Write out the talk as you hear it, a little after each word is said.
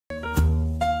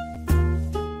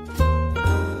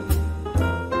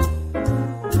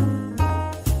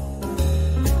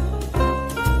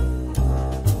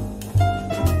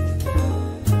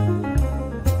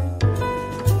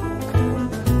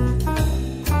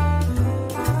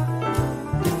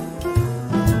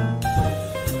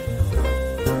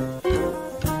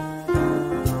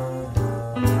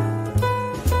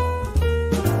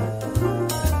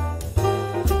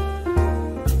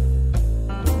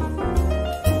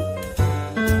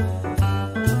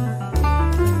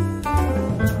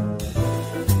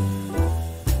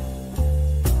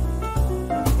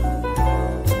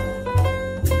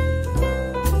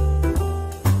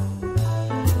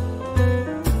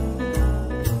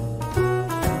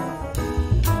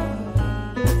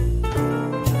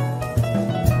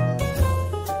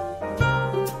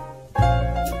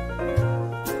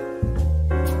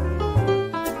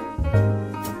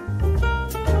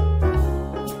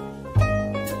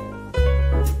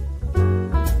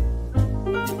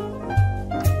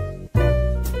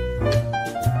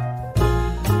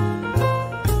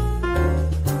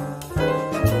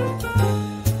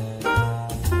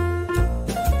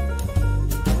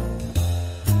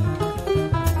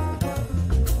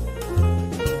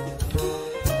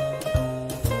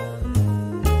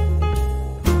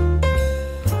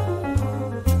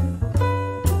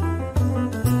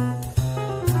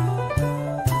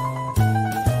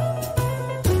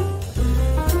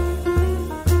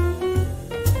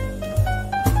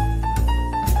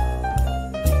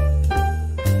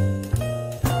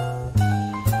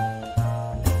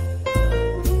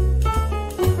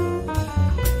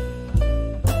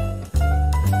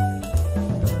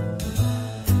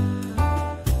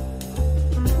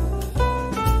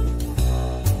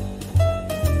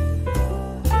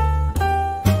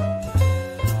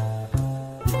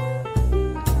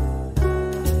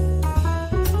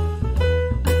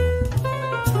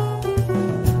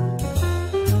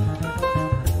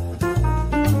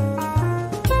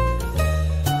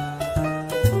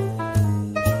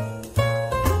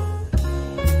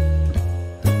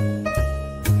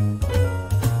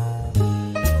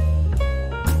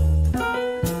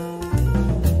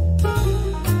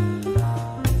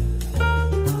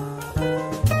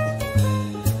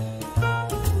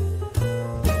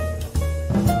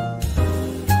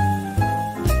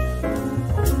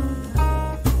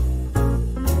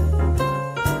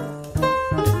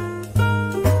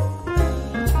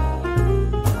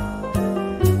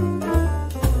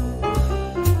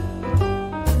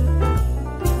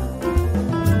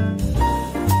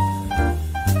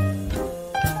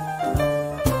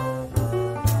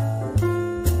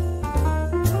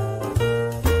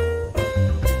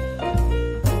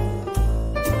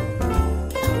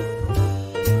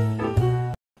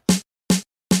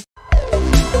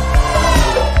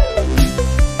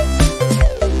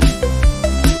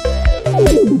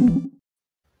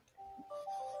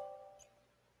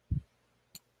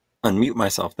Unmute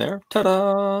myself there.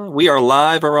 Ta-da! We are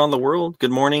live around the world.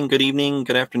 Good morning, good evening,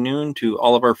 good afternoon to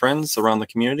all of our friends around the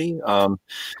community.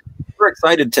 We're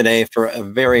excited today for a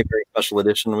very, very special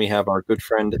edition. We have our good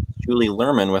friend Julie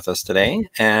Lerman with us today.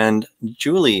 And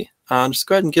Julie, just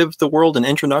go ahead and give the world an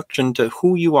introduction to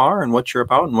who you are and what you're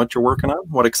about and what you're working on,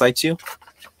 what excites you.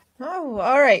 Oh,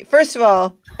 all right. First of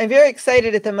all, I'm very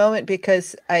excited at the moment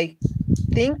because I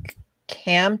think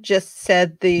Cam just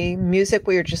said the music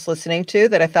we were just listening to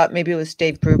that I thought maybe it was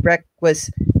Dave Brubeck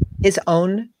was his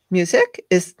own music.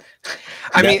 Yeah.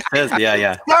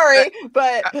 Sorry,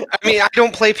 but I mean, I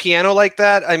don't play piano like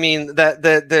that. I mean,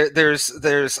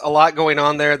 there's a lot going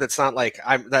on there that's not like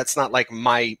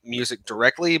my music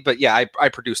directly, but yeah, I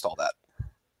produced all that.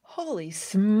 Holy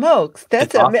smokes,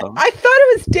 that's awesome. I thought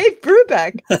it was Dave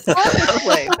Brubeck.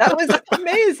 Honestly, that was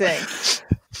amazing.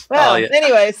 Well,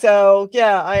 Anyway, so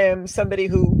yeah, I am somebody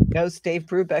who knows Dave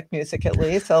Brubeck music at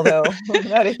least, although I'm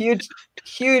not a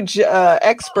huge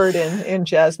expert in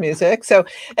jazz music. So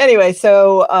anyway,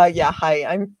 yeah, hi,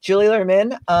 I'm Julie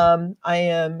Lerman. I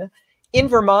am in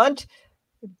Vermont.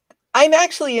 I'm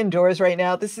actually indoors right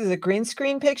now. This is a green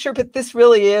screen picture, but this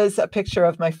really is a picture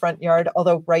of my front yard.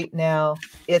 Although right now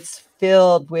it's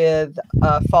filled with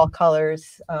fall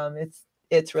colors.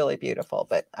 It's really beautiful,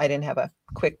 but I didn't have a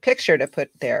quick picture to put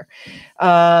there.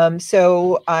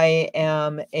 So I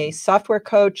am a software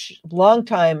coach,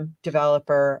 longtime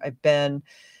developer. I've been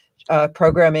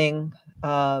programming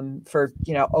for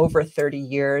over 30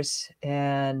 years,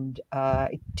 and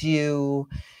I do.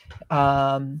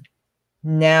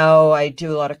 Now I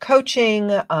do a lot of coaching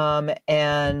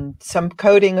and some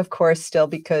coding, of course, still,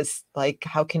 because like,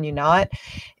 how can you not?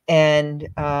 And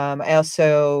I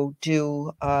also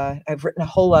do, I've written a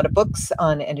whole lot of books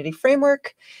on entity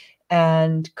framework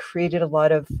and created a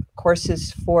lot of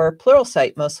courses for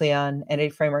Pluralsight, mostly on entity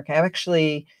framework.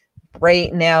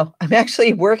 Right now, I'm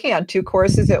actually working on 2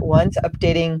 courses at once,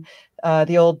 updating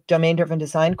the old domain-driven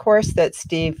design course that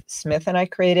Steve Smith and I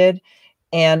created,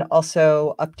 and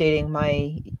also updating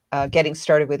my Getting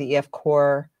Started with EF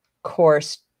Core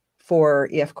course for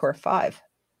EF Core 5.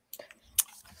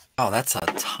 Oh, that's a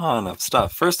ton of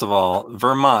stuff. First of all,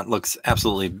 Vermont looks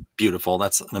absolutely beautiful.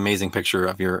 That's an amazing picture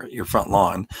of your front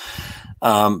lawn.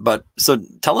 But so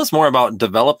tell us more about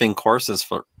developing courses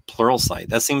for Pluralsight.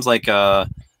 That seems like an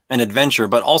adventure,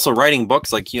 but also writing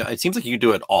books. Like, it seems like you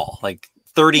do it all. Like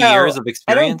 30 years of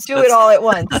experience. I don't do it all at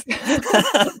once.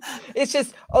 It's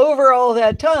just over all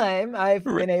that time, I've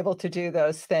been able to do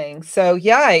those things. So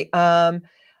yeah, I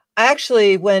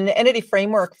actually, when Entity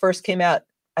Framework first came out,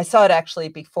 I saw it actually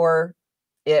before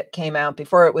it came out,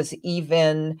 before it was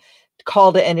even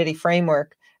called an Entity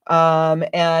Framework.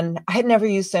 And I had never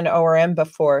used an ORM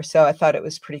before, so I thought it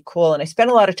was pretty cool. And I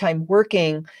spent a lot of time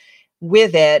working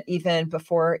with it even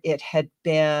before it had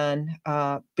been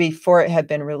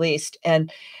released. And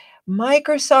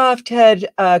Microsoft had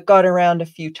got around a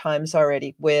few times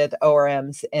already with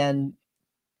ORMs and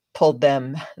pulled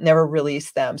them, never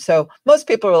released them. So most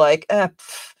people were like,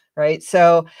 right?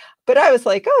 So, but I was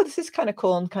like, oh, this is kind of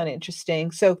cool and kind of interesting.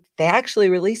 So they actually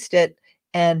released it,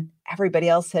 and everybody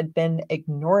else had been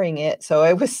ignoring it. So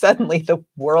I was suddenly the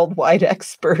worldwide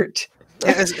expert.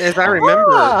 As I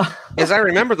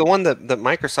remember, the one that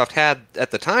Microsoft had at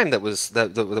the time that was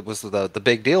the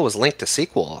big deal was linked to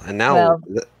SQL, and now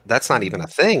that's not even a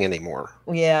thing anymore.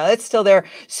 Yeah, it's still there.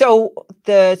 So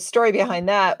the story behind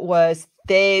that was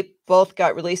they both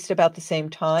got released about the same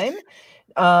time.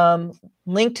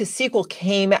 Link to SQL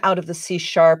came out of the C#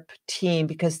 team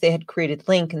because they had created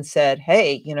Link and said,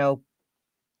 hey,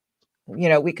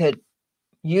 we could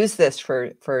use this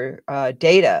for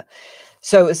data.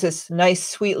 So it was this nice,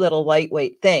 sweet little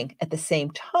lightweight thing. At the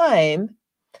same time,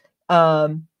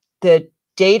 the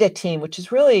data team, which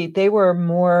is really, they were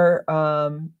more,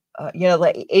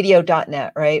 like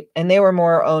ADO.NET, right? And they were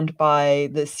more owned by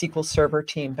the SQL Server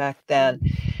team back then.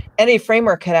 Entity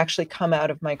Framework had actually come out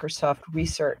of Microsoft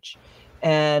Research.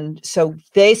 And so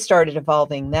they started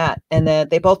evolving that. And then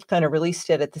they both kind of released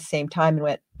it at the same time and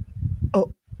went,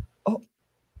 oh.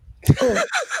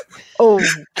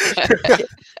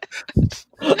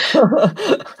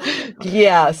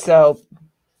 Yeah, so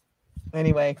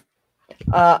anyway,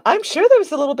 I'm sure there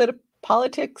was a little bit of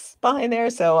politics behind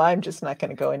there, so I'm just not going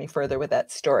to go any further with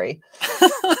that story.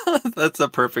 That's a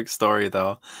perfect story,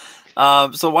 though.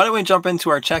 So why don't we jump into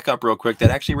our checkup real quick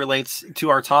that actually relates to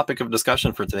our topic of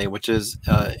discussion for today, which is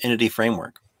Entity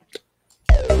Framework.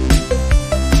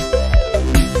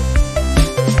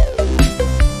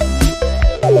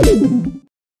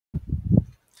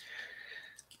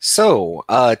 So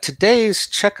today's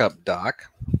checkup, Doc,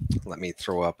 let me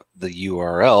throw up the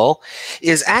URL,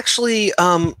 is actually,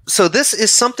 so this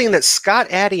is something that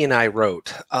Scott Addy and I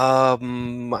wrote.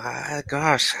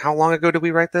 Gosh, how long ago did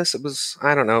we write this? It was,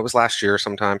 I don't know, it was last year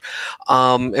sometime.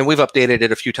 And we've updated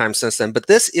it a few times since then. But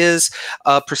this is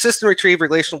persist and retrieve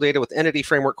relational data with Entity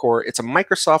Framework Core. It's a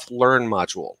Microsoft Learn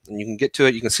module. And you can get to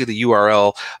it. You can see the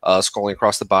URL scrolling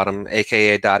across the bottom,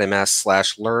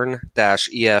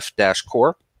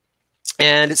 aka.ms/learn-ef-core.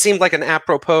 And it seemed like an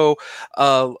apropos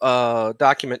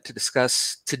document to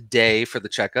discuss today for the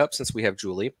checkup, since we have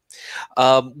Julie.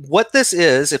 What this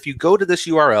is, if you go to this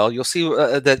URL, you'll see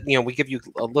that we give you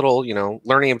a little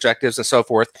learning objectives and so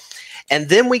forth, and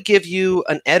then we give you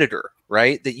an editor,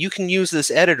 right? That you can use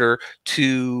this editor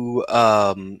to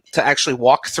actually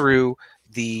walk through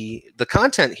the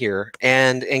content here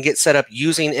and get set up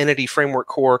using Entity Framework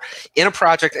Core in a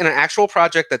project, in an actual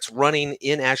project that's running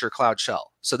in Azure Cloud Shell.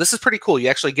 So this is pretty cool. You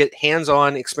actually get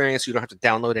hands-on experience. You don't have to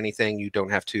download anything. You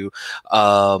don't have to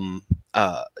download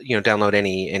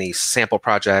any sample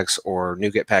projects or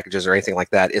NuGet packages or anything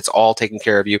like that. It's all taken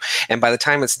care of you. And by the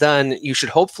time it's done, you should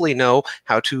hopefully know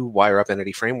how to wire up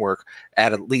Entity Framework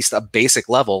at least a basic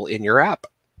level in your app.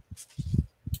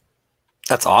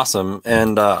 That's awesome.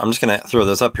 And I'm just going to throw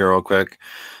this up here real quick.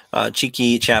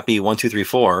 Cheeky Chappy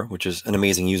 1234, which is an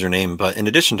amazing username. But in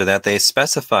addition to that, they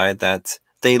specified that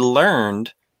they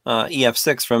learned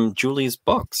EF6 from Julie's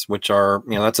books, which are,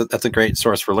 that's a great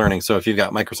source for learning. So if you've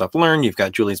got Microsoft Learn, you've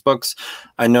got Julie's books.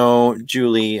 I know,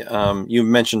 Julie, you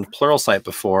mentioned Pluralsight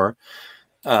before.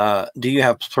 Do you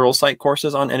have Pluralsight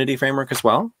courses on Entity Framework as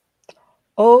well?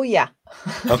 Oh, yeah.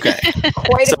 Okay.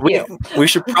 Quite a few. We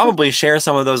should probably share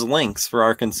some of those links for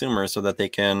our consumers so that they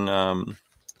can,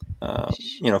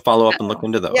 follow up and look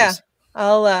into those. Yeah.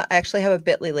 I'll actually have a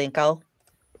bit.ly link. I'll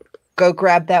go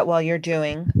grab that while you're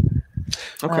doing,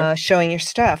 showing your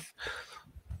stuff.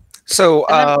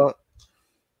 So,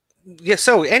 yeah,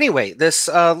 so anyway, this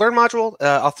Learn module,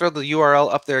 I'll throw the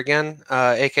URL up there again,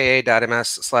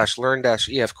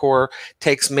 aka.ms/learn-ef-core,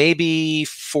 takes maybe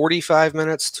 45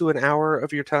 minutes to an hour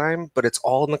of your time, but it's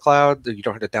all in the cloud. You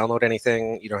don't have to download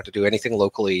anything. You don't have to do anything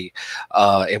locally.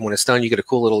 And when it's done, you get a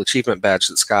cool little achievement badge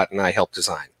that Scott and I helped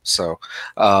design. So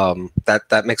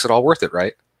that makes it all worth it,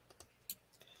 right?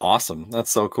 Awesome.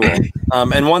 That's so cool.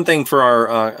 And one thing for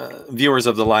our viewers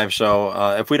of the live show,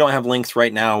 if we don't have links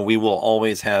right now, we will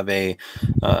always have a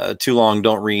too long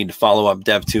don't read follow-up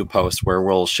Dev2 post where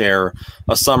we'll share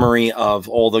a summary of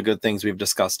all the good things we've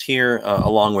discussed here,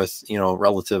 along with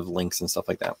relative links and stuff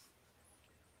like that.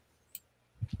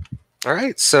 All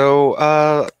right.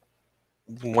 So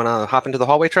want to hop into the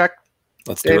hallway track?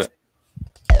 Let's do it.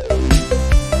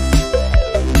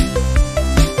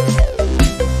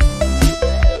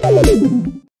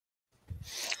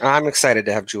 I'm excited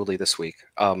to have Julie this week.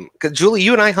 Because Julie,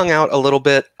 you and I hung out a little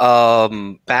bit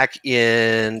back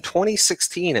in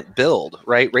 2016 at Build,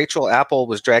 right? Rachel Apple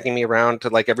was dragging me around to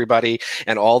like everybody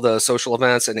and all the social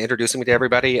events and introducing me to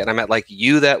everybody. And I met like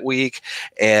you that week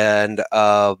and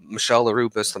Michelle LaRue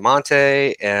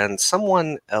Bustamante and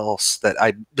someone else that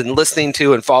I'd been listening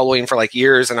to and following for like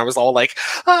years. And I was all like,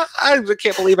 I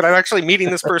can't believe it. I'm actually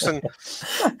meeting this person.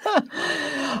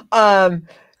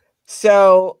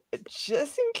 So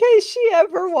just in case she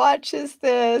ever watches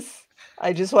this,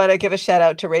 I just want to give a shout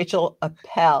out to Rachel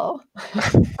Appel.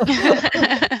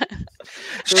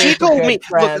 She told me,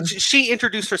 look, she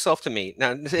introduced herself to me.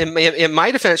 Now, in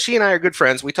my defense, she and I are good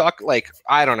friends. We talk like,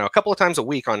 I don't know, a couple of times a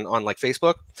week on like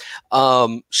Facebook.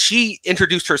 She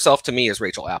introduced herself to me as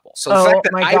Rachel Apple. So the fact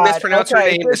that I mispronounced her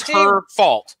name is her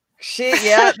fault.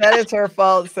 Yeah, that is her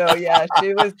fault. So yeah,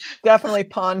 she was definitely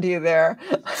pawned you there.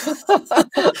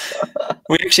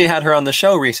 We actually had her on the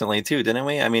show recently too, didn't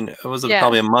we? I mean, it was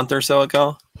probably a month or so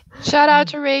ago. Shout out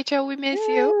to Rachel. We miss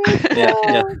you.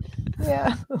 Yeah.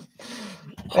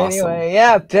 Awesome. Anyway,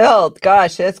 yeah, Build.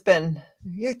 Gosh,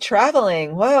 you're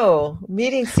traveling. Whoa,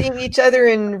 seeing each other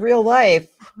in real life.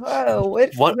 Whoa, what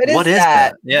is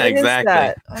that? Yeah, what exactly. Is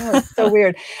that? Oh, it's so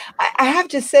weird. I have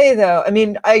to say though, I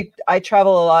mean, I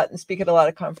travel a lot and speak at a lot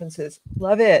of conferences.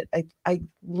 Love it. I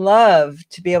love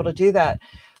to be able to do that.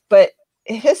 But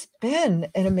it has been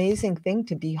an amazing thing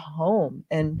to be home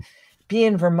and be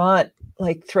in Vermont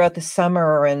like throughout the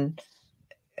summer and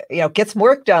get some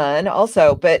work done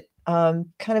also, but kind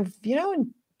of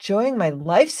enjoying my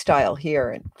lifestyle here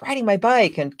and riding my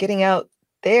bike and getting out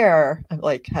there. I'm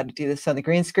like, how to do this on the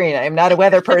green screen. I am not a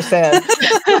weather person. and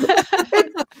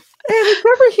it's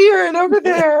over here and over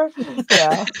there.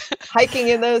 Yeah. Hiking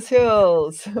in those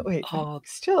hills. Wait,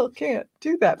 still can't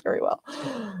do that very well.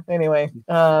 Anyway.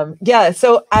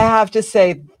 So I have to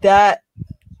say that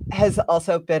has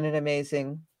also been an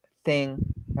amazing thing,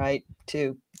 right?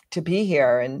 To to be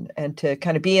here and to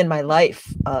kind of be in my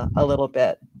life a little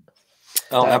bit.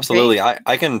 Oh, absolutely.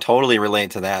 I can totally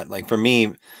relate to that. Like for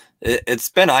me, it's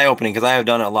been eye-opening because I have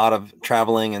done a lot of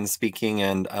traveling and speaking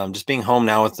and just being home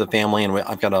now with the family. And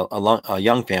I've got a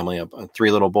young family of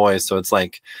 3 little boys. So it's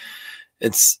like,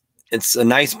 it's a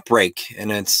nice break,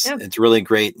 and it's really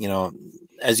great. You know,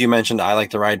 as you mentioned, I like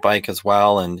to ride bike as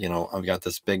well. And, you know, I've got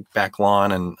this big back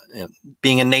lawn and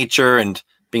being in nature and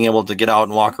being able to get out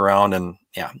and walk around. And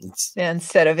yeah,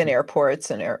 instead of in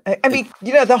airports and I mean,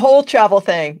 you know, the whole travel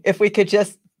thing, if we could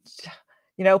just,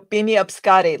 you know, beam me up,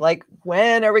 Scotty, like,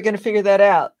 when are we going to figure that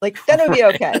out? Like, then it would be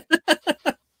okay.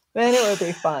 Then it would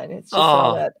be fine. It's just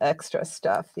all that extra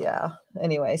stuff. Yeah.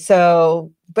 Anyway,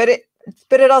 so, but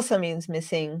it also means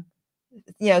missing,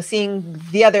 you know, seeing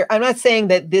the other. I'm not saying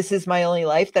that this is my only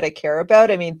life that I care about.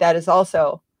 I mean, that is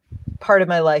also part of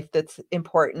my life that's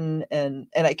important and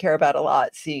I care about a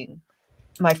lot, seeing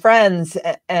my friends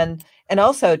and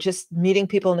also just meeting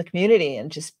people in the community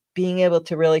and just being able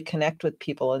to really connect with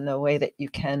people in the way that you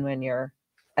can when you're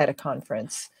at a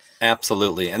conference.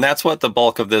 Absolutely. And that's what the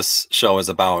bulk of this show is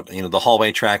about. You know, the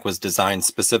hallway track was designed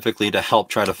specifically to help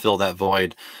try to fill that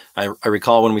void. I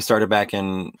recall when we started back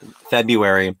in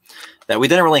February that we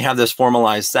didn't really have this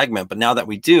formalized segment, but now that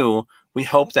we do, we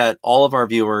hope that all of our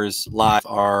viewers live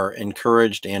are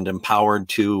encouraged and empowered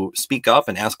to speak up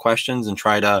and ask questions and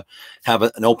try to have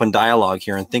an open dialogue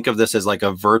here, and think of this as like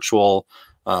a virtual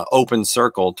open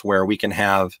circle to where we can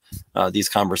have these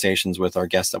conversations with our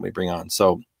guests that we bring on.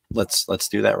 So let's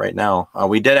do that right now.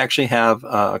 We did actually have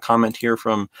a comment here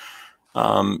from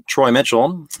Troy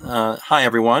Mitchell. Hi,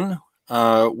 everyone.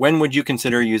 When would you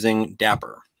consider using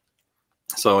Dapper?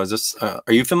 So is this, are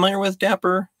you familiar with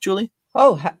Dapper, Julie?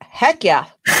 Oh, heck yeah.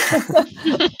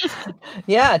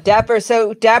 Yeah, Dapper.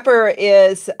 So Dapper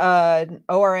is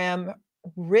ORM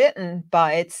written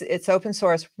by, it's open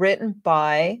source, written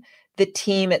by the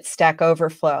team at Stack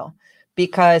Overflow,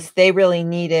 because they really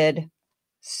needed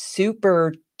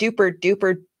super duper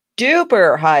duper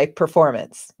duper high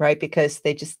performance, right? Because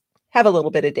they just have a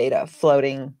little bit of data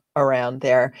floating around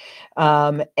there.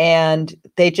 And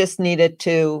they just needed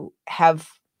to have,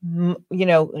 you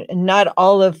know, not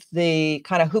all of the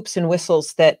kind of hoops and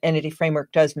whistles that Entity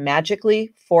Framework does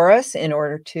magically for us in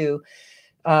order to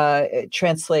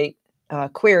translate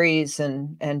queries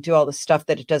and do all the stuff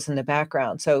that it does in the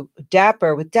background. So with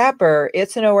Dapper,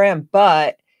 it's an ORM,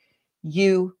 but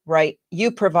you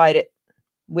provide it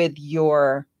with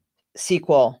your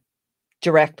SQL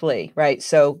directly, right?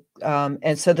 So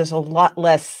and so there's a lot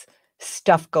less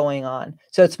stuff going on.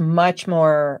 So it's much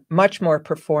more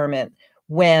performant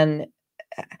when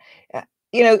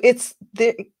you know,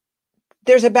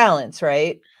 there's a balance,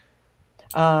 right?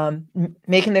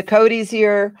 Making the code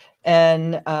easier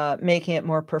and making it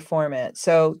more performant.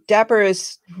 So Dapper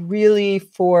is really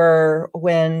for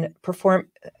when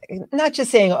not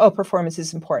just saying, oh, performance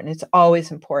is important. It's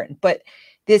always important, but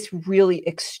this really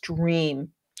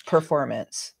extreme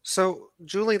performance. So,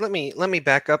 Julie, let me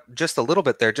back up just a little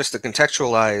bit there, just to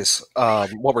contextualize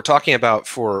what we're talking about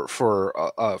for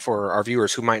our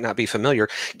viewers who might not be familiar.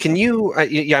 Can you?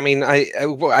 Yeah, I mean,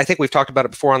 I think we've talked about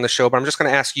it before on the show, but I'm just going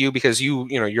to ask you because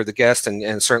you're the guest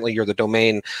and certainly you're the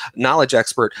domain knowledge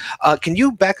expert. Can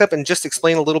you back up and just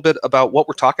explain a little bit about what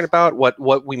we're talking about,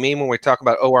 what we mean when we talk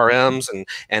about ORMs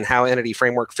and how Entity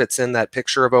Framework fits in that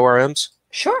picture of ORMs?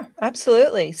 Sure,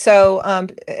 absolutely. So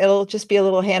it'll just be a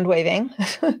little hand waving.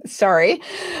 Sorry.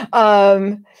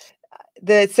 So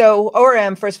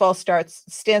ORM, first of all,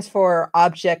 stands for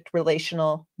Object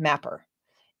Relational Mapper.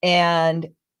 And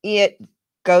it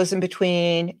goes in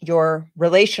between your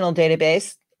relational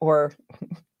database, or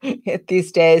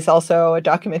these days also a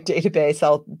document database.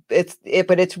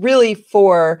 But it's really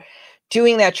for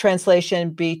doing that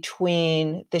translation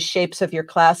between the shapes of your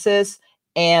classes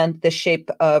and the shape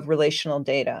of relational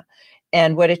data.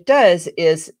 And what it does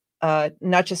is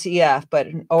not just EF, but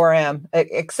an ORM,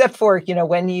 except for, you know,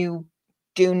 when you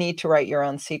do need to write your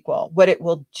own SQL, what it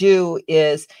will do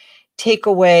is take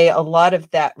away a lot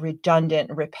of that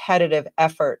redundant, repetitive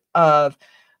effort of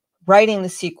writing the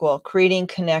SQL, creating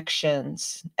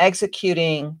connections,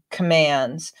 executing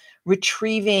commands,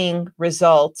 retrieving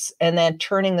results, and then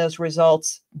turning those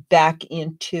results back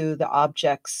into the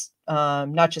objects.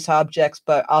 Not just objects,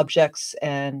 but objects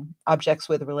and objects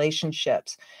with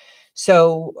relationships.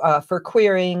 So for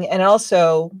querying, and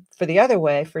also for the other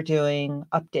way, for doing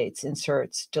updates,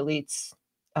 inserts, deletes,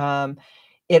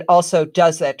 it also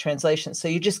does that translation. So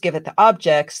you just give it the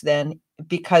objects, then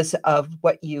because of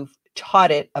what you've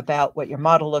taught it about what your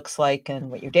model looks like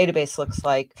and what your database looks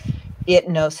like, it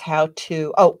knows how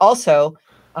to, also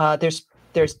there's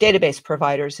there's database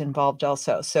providers involved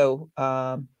also. So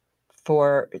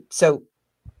for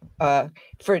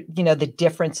the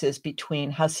differences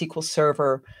between how SQL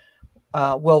Server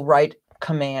will write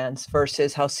commands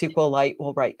versus how SQLite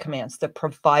will write commands. The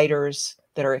providers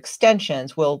that are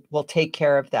extensions will take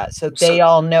care of that. So they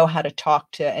all know how to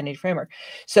talk to Entity Framework.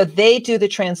 So they do the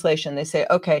translation. They say,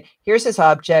 okay, here's this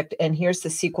object and here's the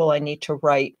SQL I need to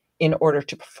write in order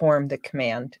to perform the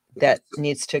command that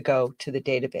needs to go to the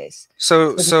database.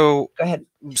 So go ahead.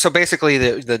 So basically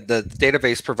the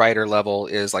database provider level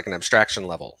is like an abstraction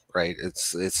level, right?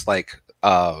 It's like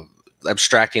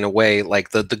abstracting away like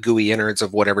the GUI innards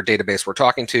of whatever database we're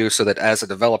talking to, so that as a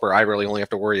developer, I really only have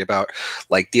to worry about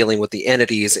like dealing with the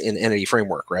entities in Entity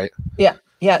Framework, right?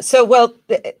 Yeah. So,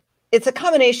 it's a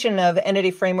combination of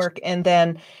Entity Framework and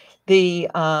then the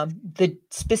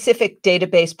specific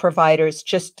database providers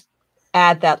just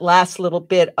add that last little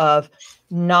bit of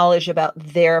knowledge about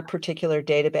their particular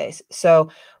database. So,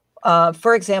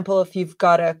 for example, if you've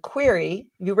got a query,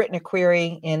 you've written a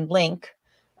query in LINQ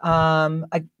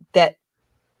that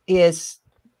is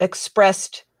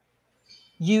expressed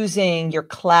using your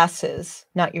classes,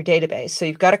 not your database. So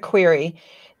you've got a query,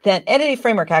 then Entity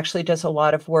Framework actually does a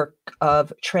lot of work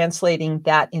of translating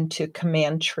that into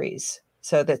command trees.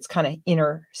 So that's kind of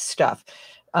inner stuff.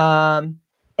 And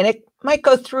it might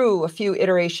go through a few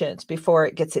iterations before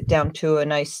it gets it down to a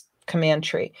nice command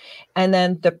tree. And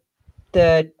then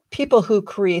the people who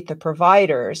create the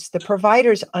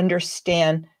providers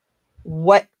understand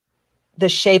what the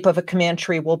shape of a command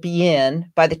tree will be in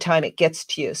by the time it gets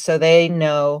to you. So they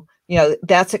know,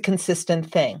 that's a consistent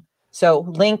thing.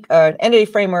 So Entity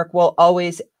Framework will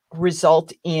always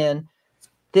result in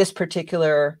this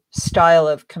particular style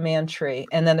of command tree.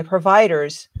 And then the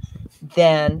providers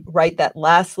then write that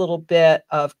last little bit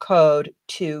of code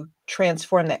to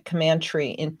transform that command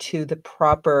tree into the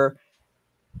proper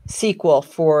SQL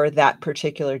for that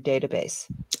particular database.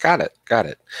 Got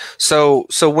it. So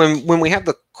when we have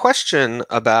the question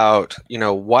about,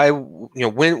 why,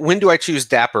 when do I choose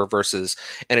Dapper versus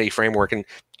Entity Framework? And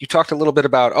you talked a little bit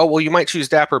about, you might choose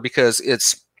Dapper because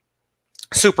it's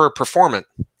super performant.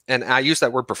 And I use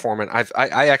that word performant.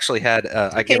 I actually had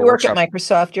I gave a workshop. Work at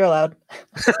Microsoft, you're allowed.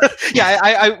 Yeah,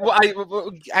 I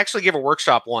actually gave a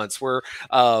workshop once where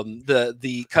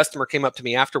the customer came up to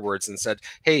me afterwards and said,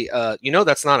 "Hey,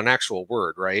 that's not an actual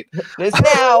word, right?" It is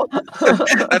now.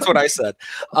 That's what I said.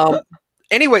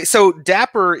 Anyway, so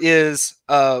Dapper is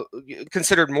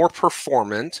considered more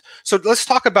performant. So let's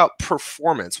talk about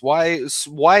performance. Why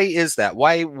is that?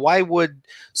 Why would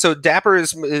Dapper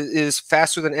is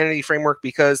faster than Entity Framework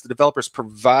because the developers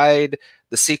provide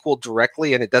the SQL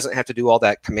directly and it doesn't have to do all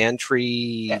that command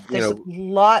tree. Yeah, there's a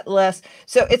lot less.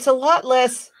 So it's a lot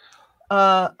less.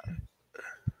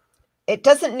 It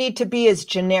doesn't need to be as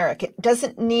generic. It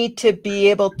doesn't need to be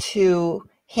able to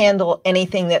handle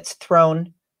anything that's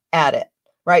thrown at it.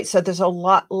 Right. So there's a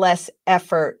lot less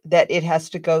effort that it has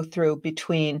to go through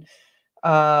between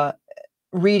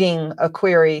reading a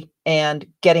query and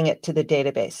getting it to the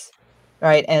database.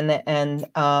 Right. And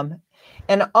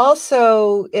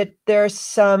also there's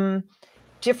some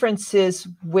differences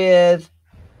with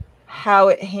how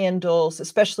it handles,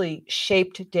 especially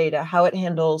shaped data, how it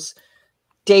handles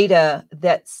data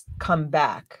that's come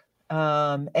back.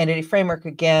 Entity Framework,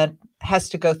 again, has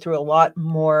to go through a lot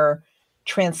more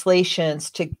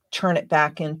translations to turn it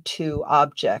back into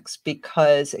objects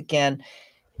because, again,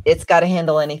 it's got to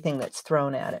handle anything that's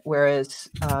thrown at it. Whereas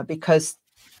because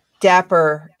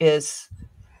Dapper is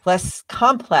less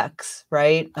complex,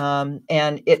 right?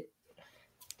 And it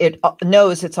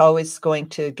knows it's always going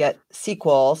to get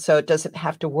SQL, so it doesn't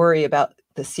have to worry about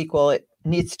the SQL. It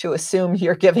needs to assume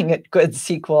you're giving it good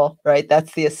SQL, right?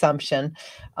 That's the assumption.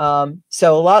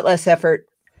 So a lot less effort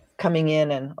coming in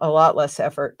and a lot less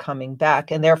effort coming back,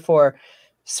 and therefore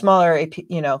smaller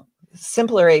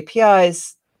simpler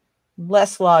APIs,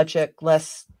 less logic,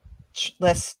 less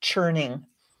churning.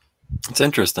 It's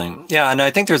interesting. Yeah, and I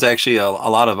think there's actually a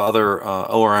lot of other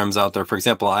ORMs out there. For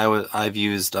example, I've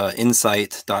used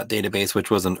Insight.database, which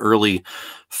was an early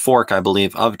fork, I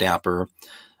believe, of Dapper.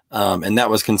 And that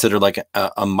was considered like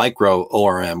a micro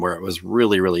ORM where it was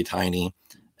really, really tiny.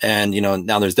 And,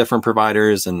 now there's different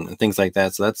providers and things like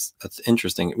that. So that's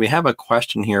interesting. We have a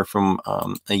question here from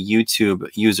a YouTube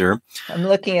user. I'm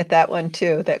looking at that one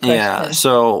too, that question. Yeah.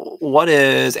 So what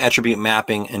is attribute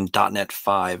mapping in .NET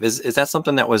 5? Is that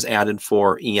something that was added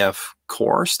for EF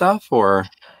core stuff, or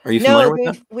are you familiar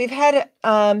with that? We've had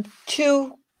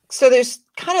two. So there's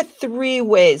kind of three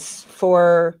ways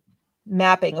for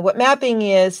mapping. What mapping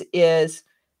is,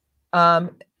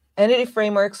 and Entity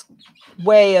Framework's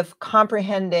way of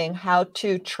comprehending how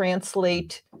to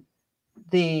translate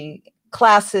the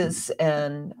classes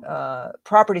and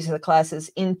properties of the classes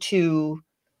into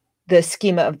the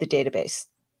schema of the database,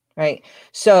 right?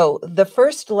 So the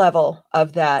first level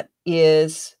of that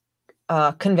is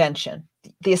convention,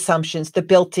 the assumptions, the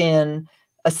built-in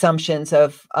assumptions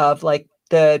of like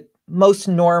the most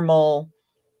normal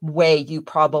way you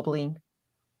probably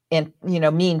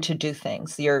mean to do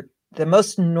things. The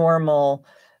most normal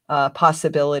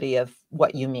possibility of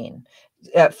what you mean.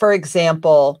 For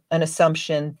example, an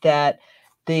assumption that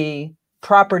the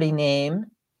property name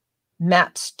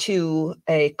maps to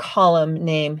a column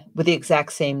name with the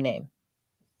exact same name,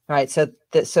 right? So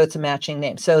it's a matching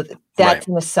name. So that's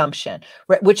an assumption,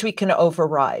 right, which we can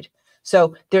override.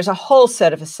 So there's a whole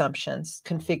set of assumptions,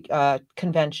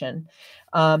 convention.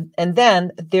 And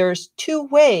then there's two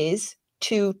ways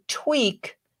to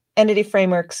tweak Entity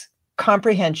Framework's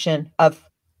comprehension of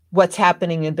what's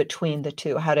happening in between the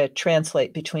two, how to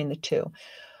translate between the two.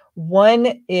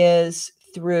 One is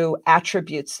through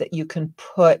attributes that you can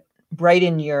put right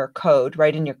in your code,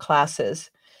 right in your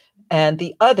classes. And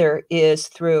the other is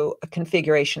through a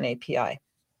configuration API.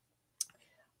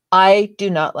 I do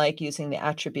not like using the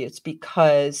attributes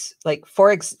because, like,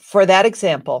 for that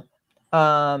example,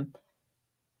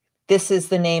 this is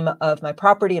the name of my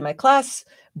property in my class,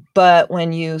 but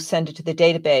when you send it to the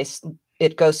database,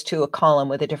 it goes to a column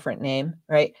with a different name,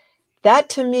 right? That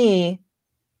to me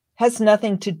has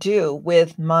nothing to do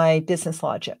with my business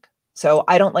logic. So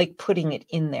I don't like putting it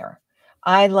in there.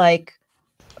 I like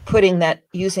putting that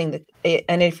using the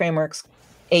Entity Framework's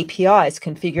APIs,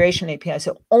 configuration APIs.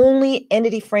 So only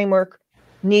Entity Framework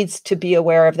needs to be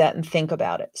aware of that and think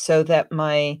about it, so that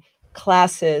my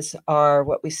classes are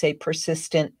what we say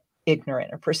persistent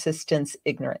ignorant or persistence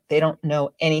ignorant. They don't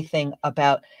know anything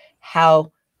about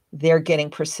how they're getting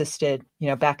persisted,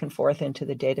 back and forth into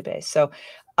the database. So,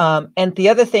 and the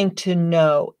other thing to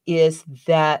know is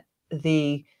that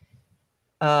the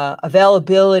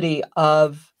availability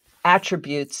of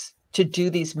attributes to do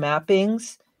these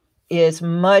mappings is a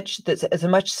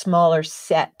much smaller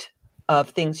set of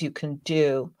things you can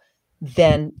do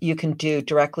than you can do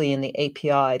directly in the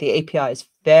API. The API is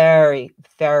very,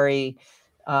 very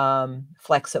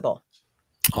flexible.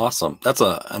 Awesome. That's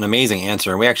an amazing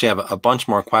answer. And we actually have a bunch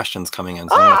more questions coming in.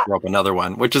 So I'm going to throw up another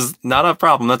one, which is not a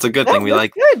problem. That's a good thing. We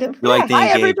like the Hi,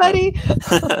 engagement. Everybody.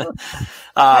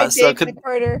 Hi, so Dave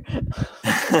Carter.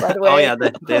 By the way. Oh, yeah.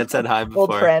 They had said hi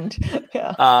before. Old friend.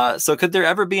 Yeah. So could there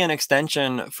ever be an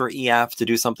extension for EF to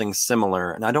do something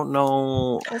similar? And I don't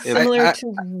know. Similar to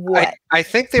what? I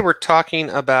think they were talking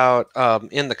about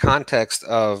in the context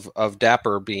of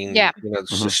Dapper being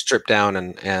just stripped down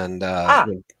and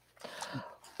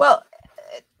well,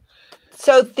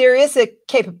 so there is a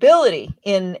capability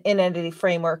in Entity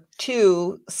Framework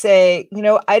to say,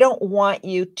 I don't want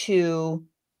you to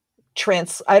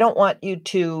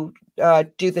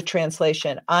do the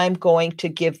translation. I'm going to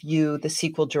give you the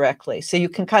SQL directly. So you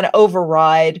can kind of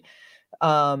override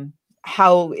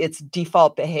how its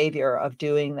default behavior of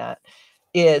doing that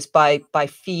is by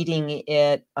feeding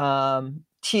it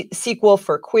SQL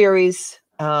for queries,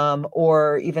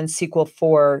 or even SQL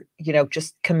for,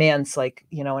 just commands like,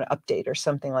 an update or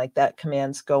something like that,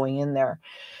 commands going in there.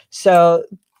 So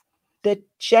the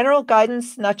general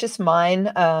guidance, not just mine,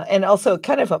 and also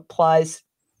kind of applies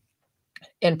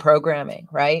in programming,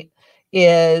 right,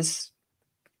 is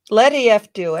let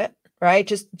EF do it, right?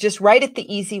 Just write it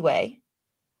the easy way.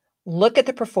 Look at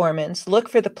the performance, look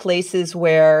for the places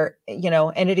where,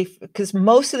 because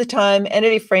most of the time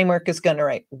Entity Framework is going to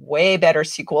write way better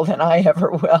SQL than I ever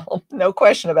will. No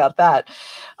question about that.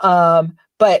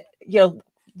 But,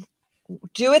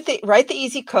 write the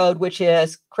easy code, which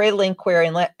is create a link query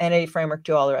and let Entity Framework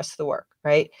do all the rest of the work,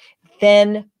 right?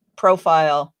 Then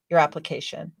profile your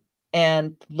application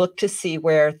and look to see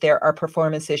where there are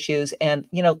performance issues, and,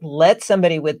 let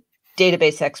somebody with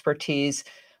database expertise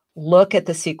look at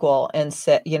the SQL and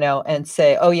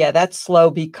say, oh yeah, that's slow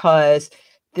because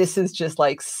this is just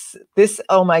like this.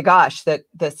 Oh my gosh, the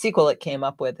SQL it came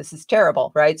up with, this is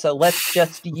terrible, right? So let's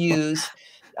just use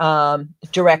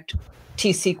direct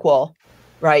T-SQL,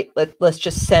 right? Let's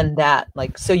just send that.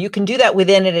 Like, so you can do that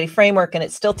within Entity Framework, and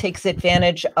it still takes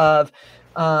advantage of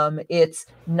its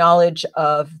knowledge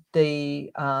of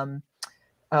the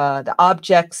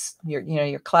objects,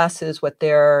 your classes, what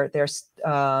their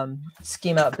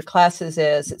schema of the classes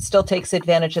is. It still takes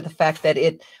advantage of the fact that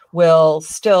it will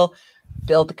still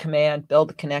build the command, build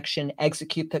the connection,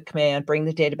 execute the command, bring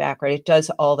the data back, right? It does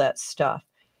all that stuff.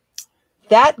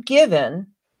 That given,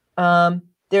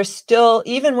 there's still,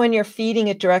 even when you're feeding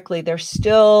it directly, there's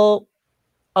still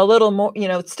a little more,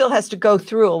 it still has to go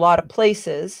through a lot of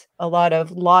places, a lot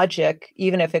of logic,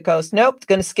 even if it goes, nope,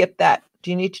 going to skip that.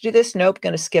 Do you need to do this? Nope,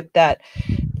 going to skip that.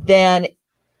 Then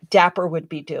Dapper would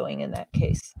be doing in that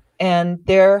case. And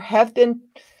there have been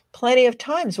plenty of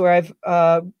times where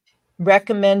I've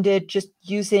recommended just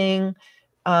using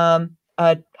a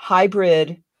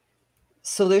hybrid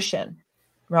solution,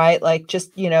 right? Like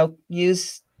just,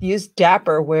 use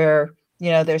Dapper where,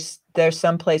 there's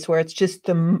some place where it's just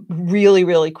the really,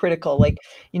 really critical, like,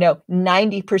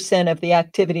 90% of the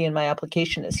activity in my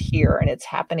application is here and it's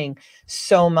happening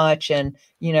so much. And,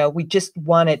 we just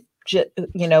want it,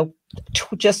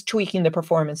 just tweaking the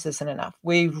performance isn't enough.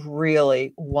 We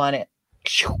really want it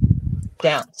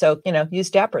down. So, use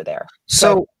Dapper there.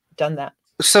 So done that.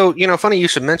 So, funny you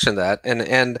should mention that,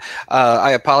 and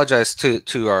I apologize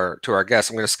to our guests.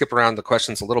 I'm going to skip around the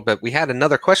questions a little bit. We had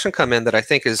another question come in that I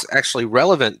think is actually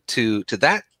relevant to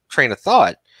that train of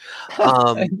thought.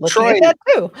 Troy, at that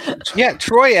too. Yeah,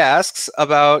 Troy asks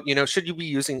about, should you be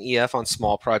using EF on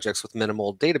small projects with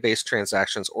minimal database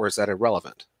transactions, or is that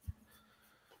irrelevant?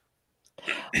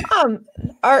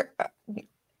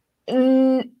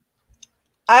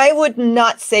 I would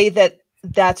not say that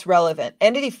that's relevant.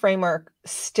 Entity Framework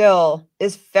still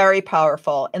is very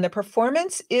powerful, and the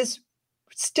performance is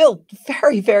still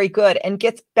very, very good and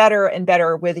gets better and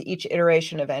better with each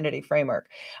iteration of Entity Framework.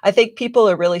 I think people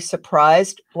are really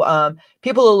surprised.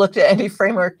 People who looked at Entity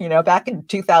Framework, back in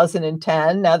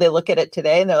 2010, now they look at it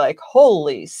today and they're like,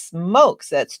 holy smokes,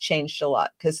 that's changed a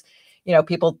lot. Because,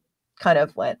 people kind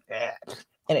of went,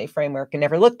 Entity Framework and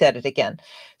never looked at it again.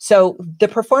 So the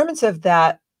performance of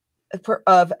that,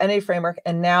 of Entity Framework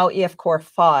and now EF Core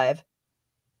 5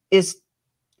 is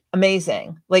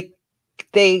amazing. Like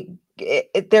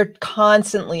they're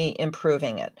constantly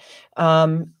improving it.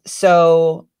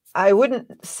 So I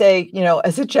wouldn't say,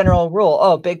 as a general rule,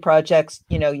 oh, big projects,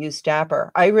 use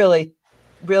Dapper. I really,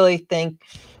 really think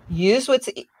use what's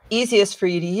easiest for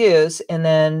you to use. And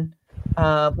then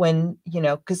when,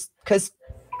 because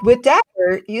with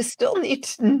Dapper, you still need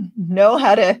to know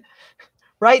how to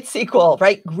write SQL,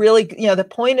 right? Really, the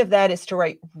point of that is to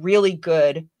write really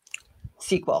good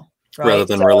SQL. Right? Rather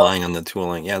than relying on the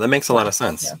tooling. Yeah, that makes a lot of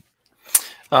sense.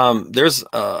 Yeah. There's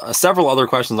several other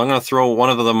questions. I'm going to throw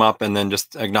one of them up and then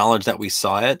just acknowledge that we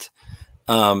saw it.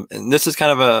 And this is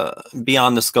kind of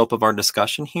beyond the scope of our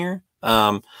discussion here.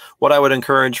 What I would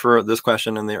encourage for this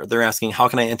question, and they're asking, how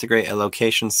can I integrate a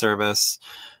location service?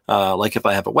 Like if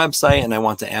I have a website and I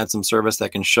want to add some service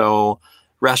that can show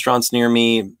restaurants near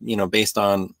me, based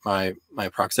on my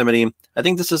proximity. I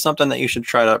think this is something that you should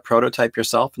try to prototype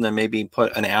yourself and then maybe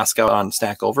put an ask out on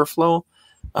Stack Overflow.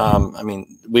 I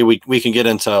mean, we can get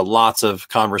into lots of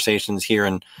conversations here,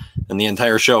 and the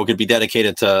entire show could be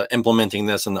dedicated to implementing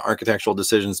this and the architectural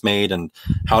decisions made and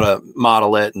how to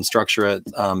model it and structure it.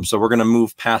 So we're going to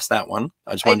move past that one.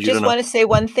 I just want to say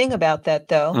one thing about that,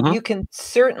 though. Mm-hmm. You can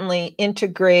certainly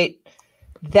integrate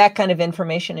that kind of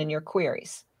information in your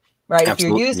queries. Right.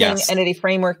 Absolutely. If you're using Entity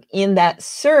Framework in that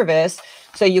service,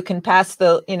 so you can pass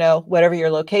the, whatever your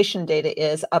location data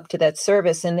is up to that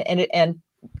service and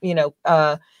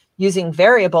using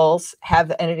variables,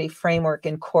 have Entity Framework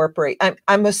incorporate.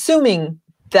 I'm assuming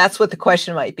that's what the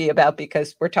question might be about,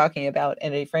 because we're talking about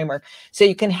Entity Framework. So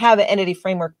you can have an Entity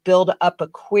Framework build up a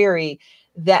query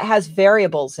that has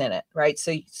variables in it. Right.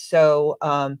 So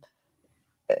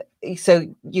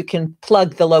you can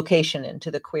plug the location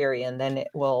into the query and then it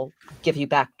will give you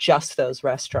back just those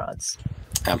restaurants.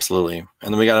 Absolutely.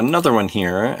 And then we got another one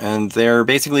here, and they're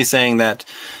basically saying that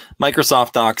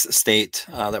Microsoft docs state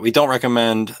that we don't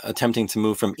recommend attempting to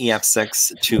move from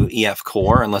EF6 to EF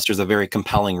Core unless there's a very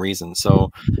compelling reason.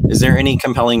 So is there any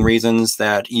compelling reasons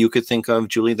that you could think of,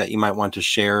 Julie, that you might want to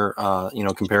share,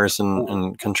 comparison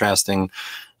and contrasting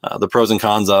the pros and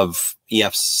cons of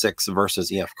EF6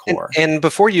 versus EF Core? And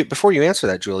before you answer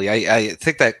that, Julie, I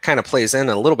think that kind of plays in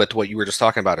a little bit to what you were just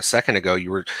talking about a second ago.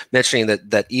 You were mentioning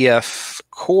that EF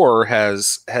Core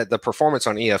has had the performance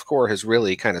on EF Core has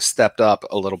really kind of stepped up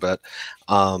a little bit.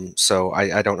 So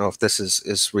I don't know if this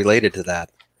is related to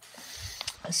that.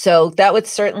 So that would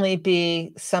certainly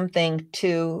be something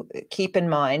to keep in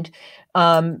mind.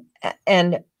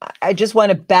 And I just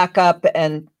want to back up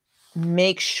and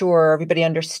make sure everybody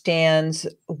understands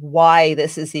why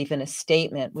this is even a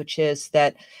statement, which is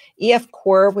that EF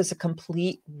Core was a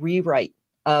complete rewrite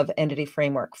of Entity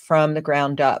Framework from the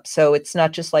ground up. So it's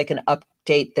not just like an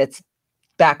update that's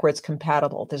backwards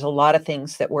compatible. There's a lot of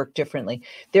things that work differently.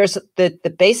 There's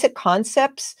the basic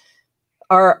concepts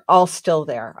are all still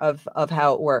there of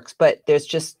how it works, but there's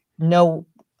just no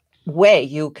way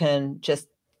you can just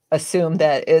assume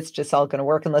that it's just all going to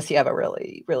work unless you have a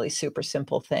really, really super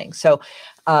simple thing. So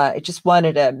I just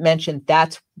wanted to mention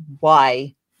that's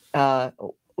why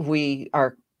we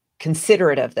are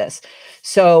considerate of this.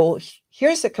 So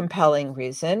here's a compelling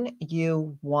reason.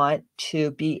 You want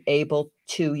to be able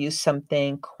to use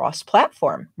something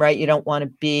cross-platform, right? You don't want to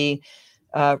be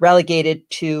relegated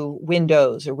to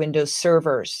Windows or Windows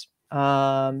servers.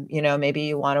 Maybe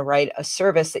you want to write a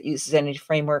service that uses Entity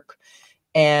Framework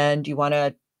and you want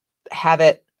to have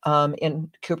it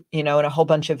in a whole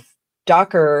bunch of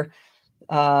Docker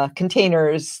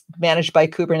containers managed by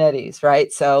Kubernetes,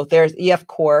 right? So there's EF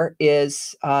Core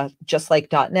is just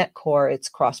like .NET Core, it's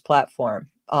cross-platform.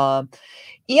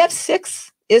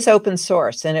 EF6 is open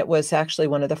source, and it was actually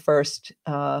one of the first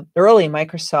early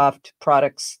Microsoft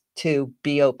products to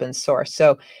be open source.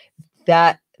 So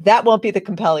that won't be the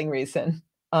compelling reason.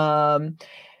 There's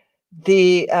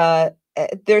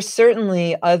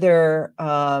certainly other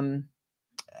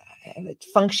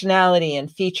functionality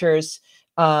and features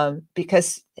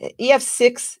because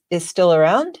EF6 is still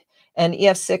around, and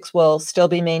EF6 will still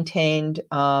be maintained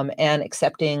and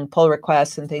accepting pull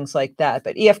requests and things like that.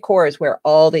 But EF Core is where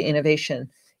all the innovation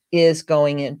is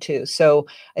going into. So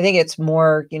I think it's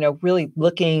more, really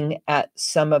looking at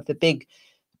some of the big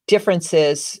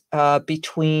differences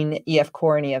between EF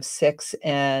Core and EF6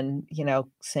 and,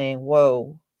 saying,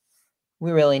 whoa,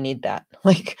 we really need that.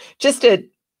 Like just a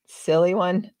silly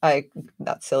one,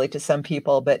 not silly to some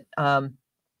people, but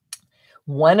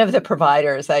one of the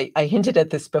providers, I hinted at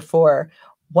this before,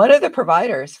 one of the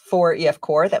providers for EF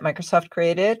Core that Microsoft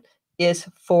created is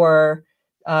for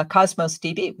Cosmos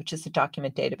DB, which is a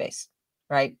document database,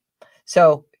 right?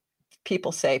 So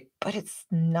people say, but it's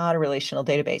not a relational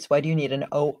database. Why do you need an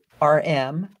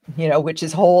ORM, which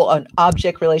is an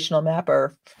object relational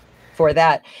mapper for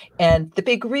that? And the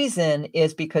big reason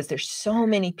is because there's so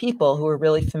many people who are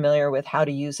really familiar with how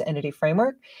to use Entity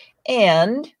Framework,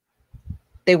 and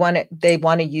they want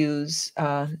to use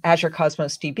Azure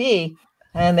Cosmos DB,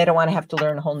 and they don't want to have to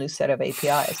learn a whole new set of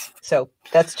APIs. So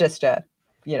that's just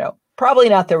probably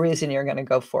not the reason you're going to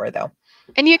go for, though.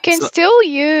 And you can still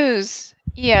use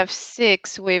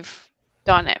EF6 with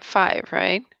 .NET 5,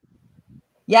 right?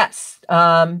 Yes,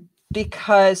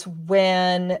 because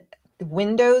when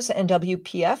Windows and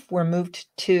WPF were moved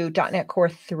to .NET Core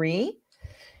 3,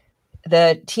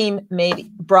 the team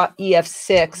brought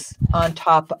EF6 on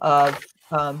top of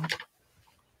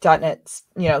 .NET,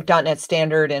 .NET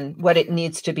Standard and what it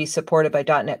needs to be supported by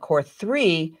 .NET Core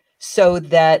 3, so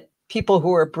that people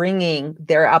who are bringing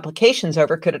their applications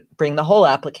over could bring the whole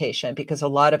application, because a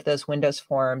lot of those Windows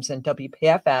forms and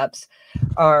WPF apps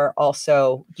are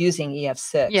also using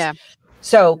EF6. Yeah.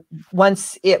 So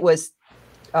once it was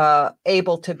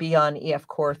able to be on EF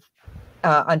Core,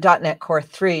 on .NET Core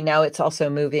 3, now it's also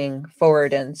moving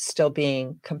forward and still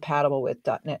being compatible with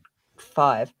 .NET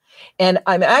 5. And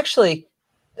I'm actually,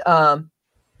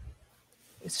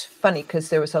 it's funny because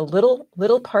there was a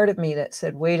little part of me that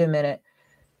said, wait a minute,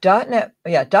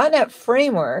 .NET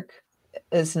Framework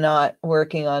is not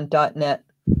working on .NET.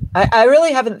 I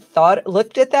really haven't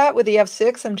looked at that with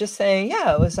EF6. I'm just saying,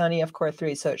 yeah, it was on EF Core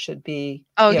 3, so it should be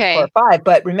EF Core 5.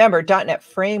 But remember, .NET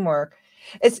Framework,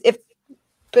 come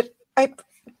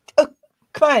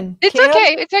on. It's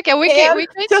okay. It's okay. We can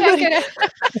check it out.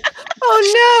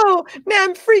 Oh no! Now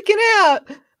I'm freaking out.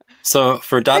 So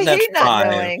for .NET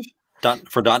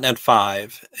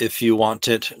 5, if you want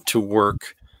it to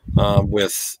work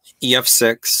with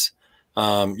EF6,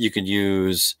 you could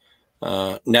use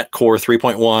Net Core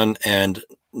 3.1 and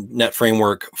Net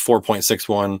Framework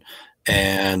 4.61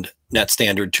 and Net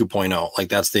Standard 2.0. Like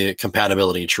that's the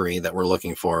compatibility tree that we're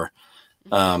looking for.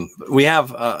 We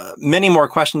have many more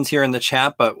questions here in the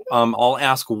chat, but I'll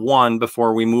ask one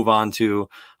before we move on to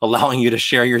allowing you to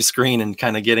share your screen and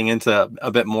kind of getting into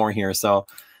a bit more here. So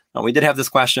we did have this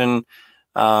question.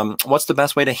 What's the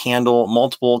best way to handle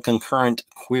multiple concurrent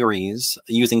queries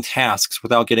using tasks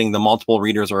without getting the multiple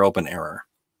readers or open error?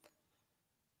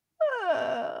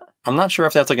 I'm not sure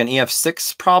if that's like an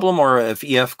EF6 problem or if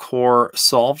EF Core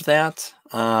solved that.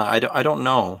 I don't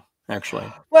know,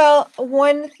 actually. Well,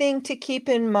 one thing to keep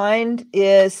in mind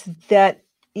is that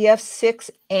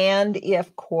EF6 and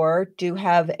EF Core do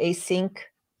have async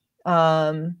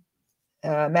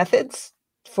methods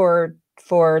for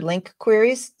link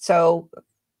queries. So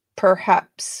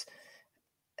perhaps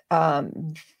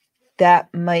that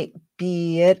might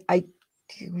be it.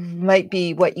 Might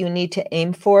be what you need to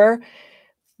aim for.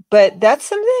 But that's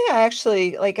something I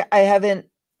actually, I haven't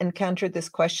encountered this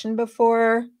question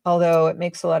before, although it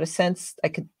makes a lot of sense. I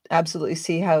could absolutely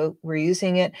see how we're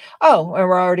using it. Oh, and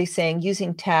we're already saying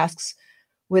using tasks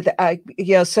with,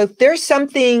 so there's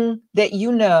something that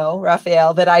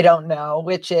Raphael, that I don't know,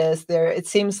 which is it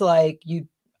seems like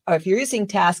if you're using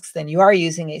tasks, then you are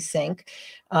using async,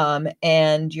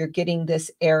 and you're getting this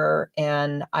error,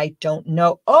 and I don't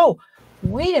know. Oh,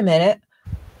 wait a minute.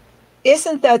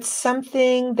 Isn't that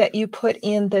something that you put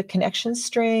in the connection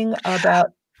string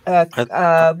about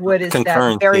what is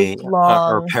that very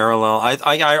long or parallel? I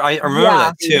remember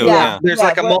that too. Yeah. There's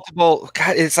like a multiple.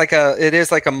 God, it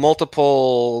is like a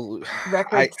multiple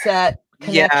record set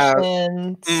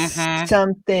connection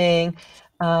something.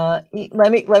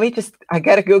 Let me just, I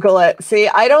gotta Google it. See,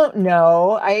 I don't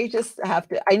know. I just have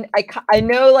to, I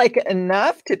know like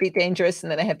enough to be dangerous,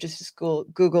 and then I have to just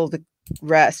Google the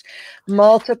rest.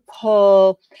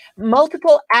 Multiple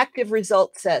active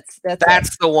result sets.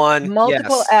 That's the one.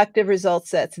 Multiple active result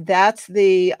sets. That's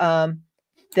the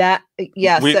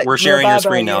we're sharing your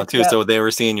screen now too, so they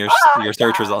were seeing your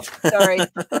search results. Sorry.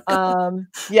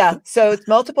 So it's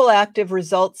multiple active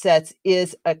result sets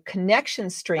is a connection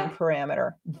string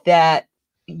parameter that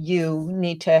you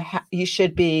need to you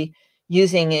should be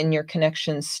using in your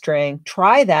connection string.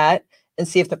 Try that and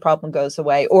see if the problem goes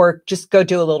away, or just go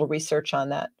do a little research on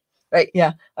that. Right?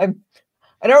 Yeah, I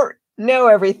don't know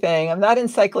everything. I'm not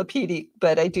encyclopedic,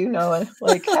 but I do know have a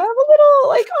little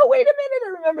like, oh, wait a minute, I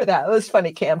remember that. It was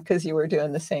funny, Cam, because you were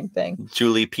doing the same thing.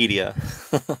 Juliepedia.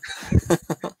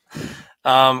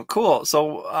 Cool.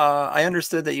 So I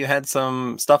understood that you had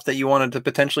some stuff that you wanted to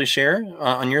potentially share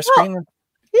on your screen.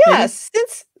 Yes,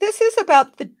 since this is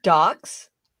about the docs,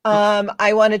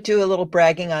 I want to do a little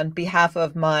bragging on behalf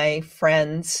of my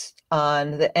friends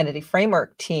on the Entity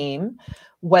Framework team,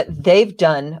 what they've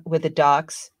done with the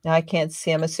docs. Now I can't see,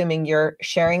 I'm assuming you're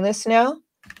sharing this now.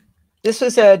 This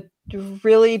was a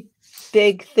really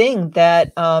big thing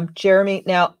that Jeremy,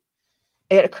 now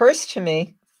it occurs to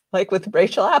me, like with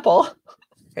Rachel Appel,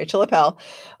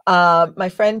 my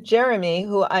friend Jeremy,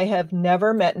 who I have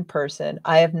never met in person.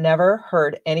 I have never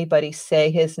heard anybody say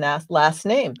his last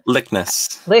name.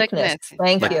 Lickness.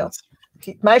 Thank you.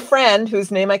 My friend,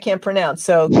 whose name I can't pronounce.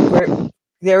 So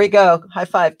there we go. High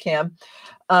five, Cam.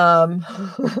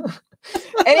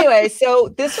 Anyway, so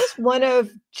this was one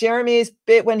of Jeremy's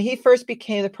when he first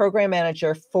became the program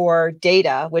manager for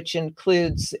data, which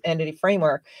includes Entity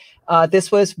Framework.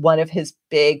 This was one of his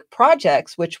big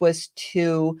projects, which was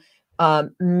to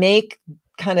make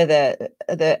kind of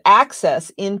the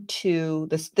access into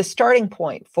the starting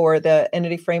point for the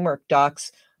Entity Framework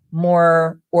docs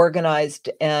more organized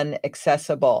and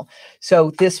accessible.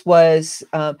 So this was,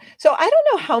 so I don't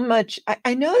know how much,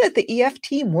 I know that the EF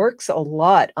team works a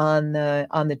lot on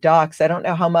the docs. I don't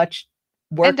know how much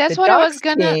work and that's the what docs I was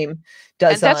gonna, team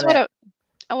does and that's on what it.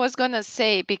 I was gonna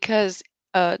say, because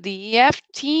the EF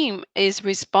team is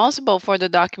responsible for the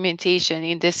documentation,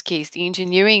 in this case, the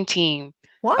engineering team.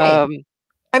 Why?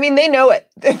 I mean, they know it.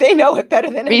 They know it better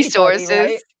than resources.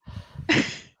 Anybody,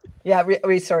 right? Yeah,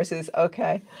 resources.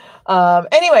 Okay.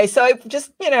 Anyway, so I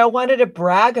just, wanted to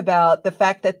brag about the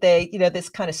fact that they, this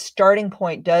kind of starting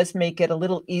point does make it a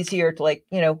little easier to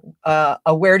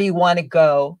a where do you want to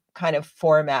go kind of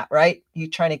format, right? You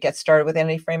trying to get started with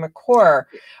Entity Framework Core.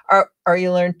 Are you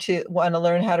want to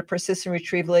learn how to persist and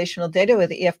retrieve relational data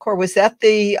with the EF Core? Was that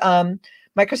the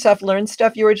Microsoft Learn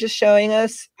stuff you were just showing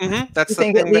us? That's I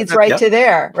think it leads right to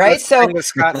there, right? So that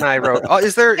Scott and I wrote. Oh,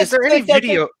 is there any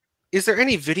video? Is there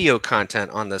any video content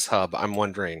on this hub? I'm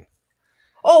wondering.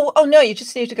 Oh no! You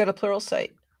just need to go to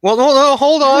Pluralsight. Well, no,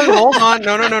 hold on. No.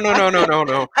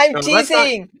 I'm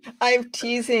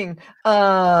teasing.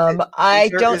 I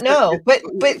don't know, but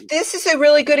this is a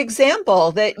really good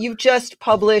example that you've just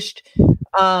published.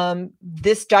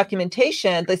 This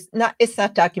documentation. It's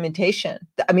not documentation.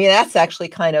 I mean, that's actually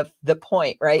kind of the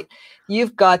point, right?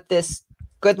 You've got this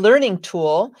good learning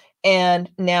tool, and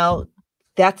now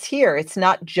that's here. It's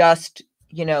not just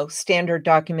standard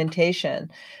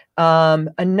documentation.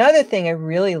 Another thing I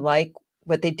really like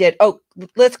what they did. Oh,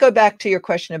 let's go back to your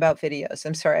question about videos.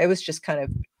 I'm sorry, I was just kind of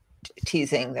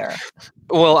teasing there.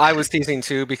 Well, I was teasing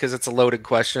too because it's a loaded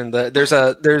question. There's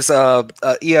a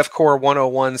EF Core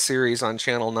 101 series on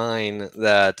Channel 9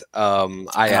 that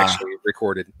I actually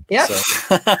recorded. Yeah.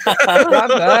 So.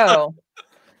 Bravo.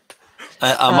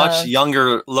 A much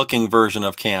younger looking version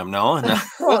of Cam, no?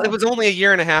 Well, it was only a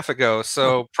year and a half ago,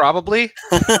 so probably.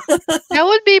 That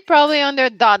would be probably under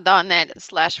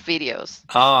 .net/videos.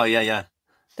 Oh, yeah.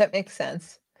 That makes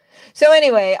sense. So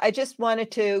anyway, I just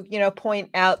wanted to, point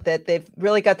out that they've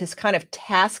really got this kind of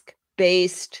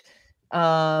task-based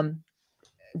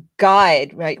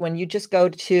guide, right? When you just go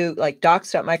to like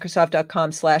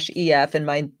docs.microsoft.com/EF, and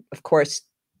mine, of course,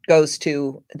 goes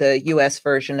to the US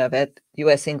version of it,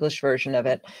 US English version of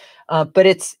it. But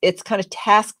it's kind of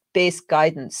task-based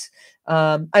guidance.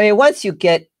 I mean, once you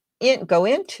go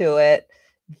into it,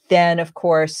 then of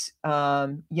course,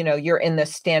 you're in the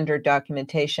standard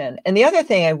documentation. And the other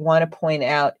thing I want to point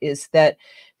out is that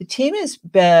the team has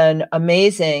been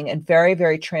amazing and very,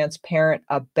 very transparent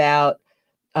about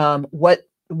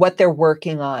what they're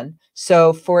working on.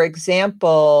 So, for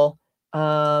example,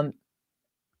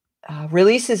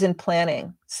 releases and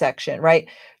planning section, right?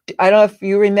 I don't know if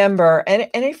you remember,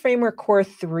 Entity Framework Core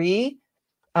 3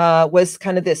 was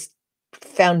kind of this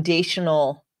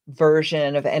foundational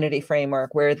version of Entity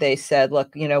Framework where they said,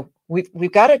 look,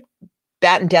 we've got to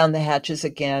batten down the hatches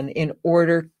again in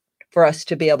order for us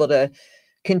to be able to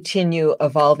continue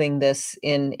evolving this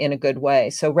in a good way.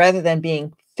 So rather than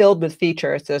being filled with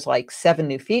features, there's like 7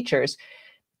 new features.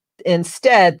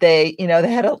 Instead, they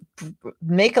had to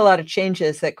make a lot of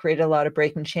changes that created a lot of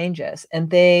breaking changes,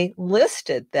 and they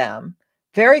listed them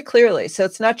very clearly. So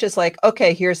it's not just like,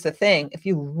 okay, here's the thing. If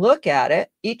you look at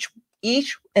it, each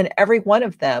and every one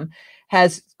of them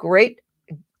has great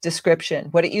description,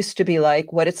 what it used to be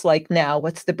like, what it's like now,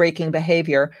 what's the breaking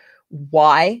behavior,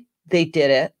 why they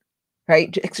did it,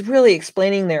 right? It's really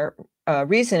explaining their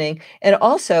reasoning, and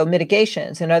also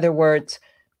mitigations. In other words,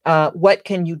 what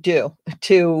can you do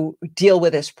to deal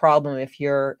with this problem if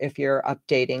you're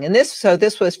updating? And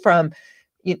this was from,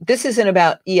 this isn't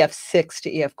about EF6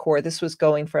 to EF Core. This was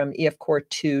going from EF Core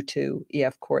 2 to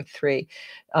EF Core 3.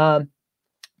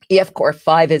 EF Core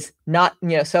 5 is not,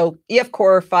 so EF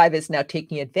Core 5 is now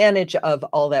taking advantage of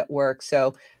all that work.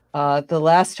 So the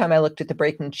last time I looked at the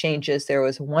breaking changes, there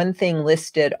was one thing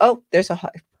listed. Oh,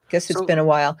 I guess it's been a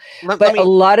while, but a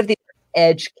lot of these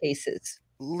edge cases.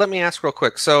 Let me ask real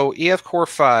quick. So EF Core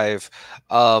 5,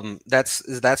 that's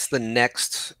the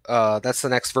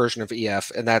next version of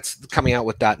EF, and that's coming out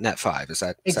with .NET 5. Is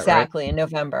that exactly right? In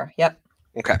November? Yep.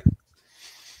 Okay.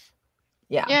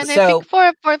 Yeah. Yeah, and I think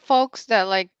for folks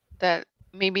that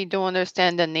maybe don't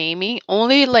understand the naming,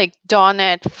 only like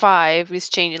 .NET 5 is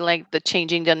changing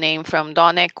the name from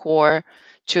 .NET Core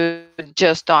to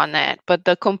just .NET, but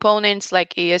the components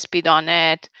like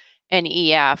ASP.NET and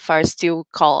EF are still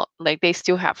called, they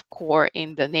still have core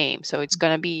in the name. So it's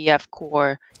going to be EF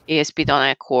Core,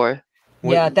 ASP.NET Core.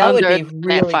 Yeah, that would be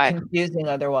really confusing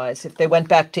otherwise if they went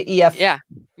back to EF. Yeah,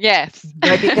 yes.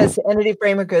 Right, because Entity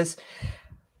Framework is,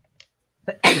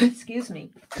 excuse me.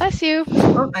 Bless you.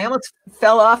 Oh, I almost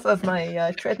fell off of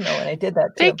my treadmill when I did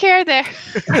that too. Take care there.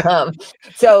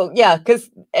 So yeah, because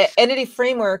Entity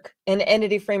Framework and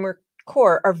Entity Framework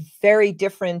Core are very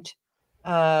different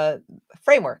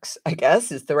frameworks, I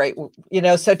guess is the right,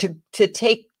 so to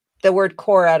take the word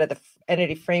core out of the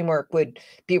Entity Framework would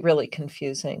be really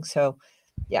confusing. So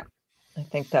yeah, I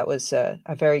think that was a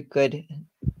very good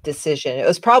decision. It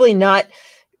was probably not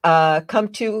come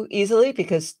too easily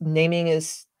because naming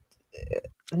is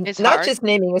it's not hard. Just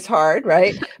naming is hard,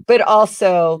 right? But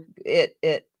also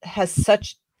it has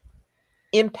such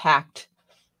impact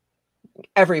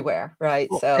everywhere, right?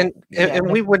 So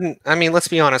and we wouldn't, let's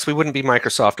be honest, we wouldn't be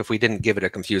Microsoft if we didn't give it a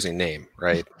confusing name,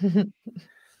 right? And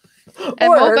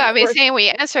Moba was saying we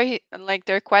answer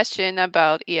their question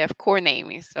about EF Core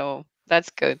naming, so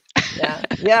that's good.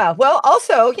 Yeah. Well,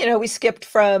 also, we skipped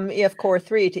from EF Core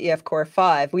 3 to EF Core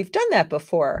 5. We've done that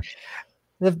before.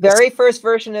 The very first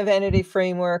version of Entity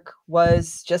Framework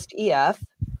was just EF,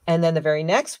 and then the very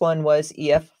next one was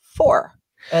EF4.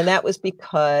 And that was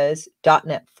because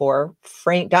 .NET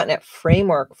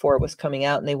Framework 4 was coming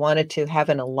out, and they wanted to have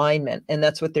an alignment. And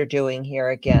that's what they're doing here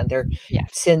again.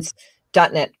 Since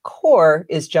 .NET Core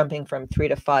is jumping from 3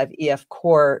 to 5, EF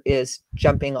Core is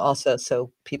jumping also,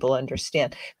 so people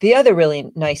understand. The other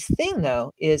really nice thing,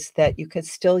 though, is that you could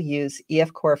still use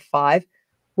EF Core 5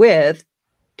 with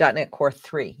 .NET Core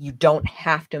 3. You don't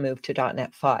have to move to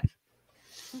 .NET 5.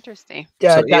 Interesting.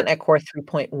 .NET Core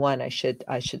 3.1,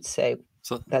 I should say.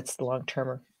 So that's the long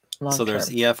term. So there's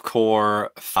EF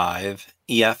Core 5,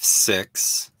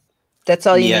 EF6. That's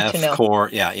all you need to know. Core,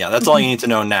 yeah. That's all you need to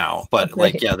know now. But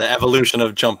the evolution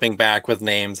of jumping back with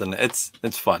names, and it's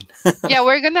fun. Yeah,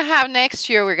 we're gonna have next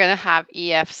year. We're gonna have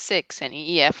EF6 and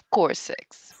EF Core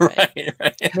 6. Right.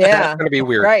 Yeah, it's gonna be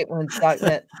weird. Right, when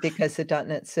 .NET because of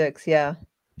 .NET 6. Yeah.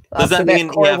 Does that mean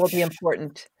core will be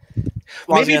important?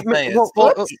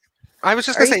 I was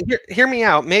just gonna say, hear me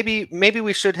out. Maybe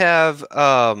we should have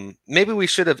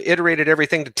iterated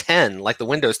everything to 10 like the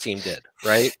Windows team did,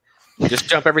 right? Just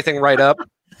jump everything right up.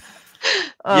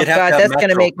 Oh God, that's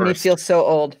gonna make me feel so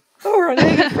old. Oh, we're on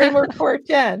Entity Framework Core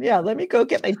 10. Yeah, let me go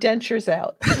get my dentures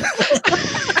out.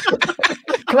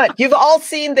 Come on, you've all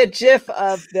seen the GIF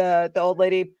of the old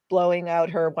lady blowing out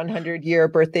her 100-year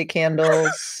birthday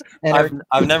candles, and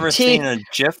I've never teeth, seen a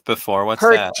GIF before. What's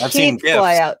her that? I've seen teeth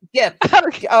fly GIFs.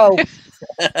 out. GIF. Oh,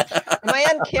 am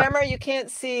I on camera? You can't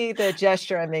see the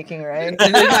gesture I'm making, right?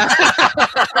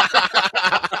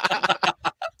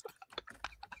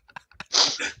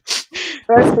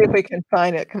 Let's see if we can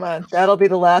find it. Come on, that'll be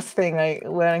the last thing I'm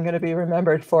going to be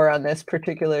remembered for on this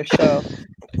particular show.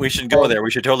 We should go there.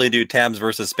 We should totally do tabs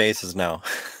versus spaces now.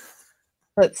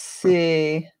 Let's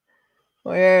see.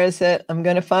 Where is it? I'm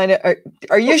going to find it.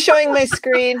 Are you showing my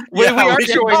screen? Yeah, we are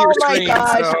showing your screen. Oh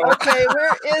my gosh. So. Okay,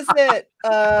 where is it?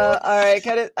 All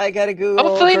right, I got to Google.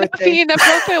 Hopefully nothing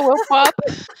inappropriate will pop.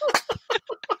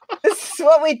 This is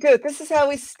what we do. This is how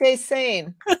we stay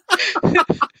sane.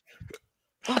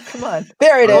 Oh, come on.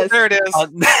 There it is. There it is.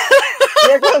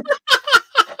 There it goes.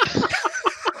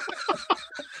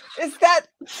 Is that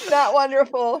not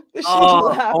wonderful?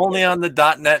 Only on the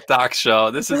 .NET Docs show.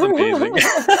 This is amazing.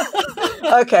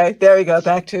 Okay, there we go.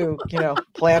 Back to,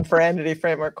 Plan for Entity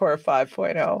Framework Core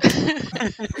 5.0.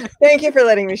 Thank you for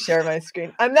letting me share my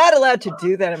screen. I'm not allowed to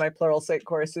do that in my Pluralsight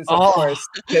courses, of course,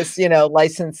 because,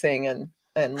 licensing and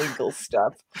legal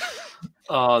stuff.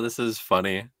 Oh, this is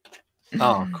funny.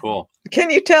 Oh, cool. Can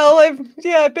you tell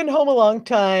I've been home a long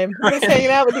time. I'm just hanging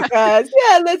out with you guys.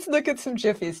 Yeah, let's look at some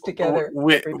Jiffies together,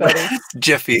 everybody.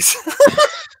 Jiffies.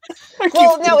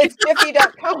 Well, no, it's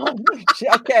jiffy.com.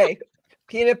 Okay.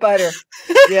 Peanut butter.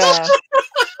 Yeah.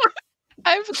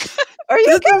 Are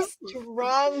you guys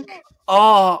drunk?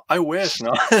 Oh, I wish.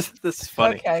 No, this is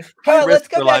funny. Okay. All right, let's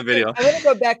go back. Live video. I'm going to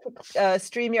go back to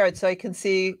StreamYard so I can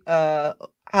see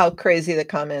how crazy the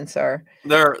comments are.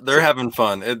 They're having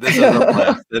fun. This is a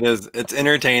blast. It's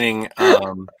entertaining.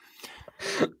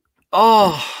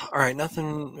 All right,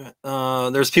 nothing.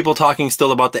 There's people talking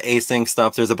still about the async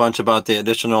stuff. There's a bunch about the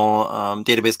additional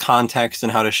database context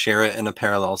and how to share it in a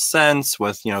parallel sense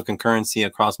with concurrency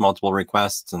across multiple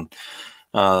requests and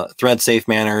thread safe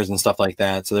manners and stuff like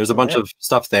that. So there's a bunch of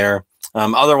stuff there.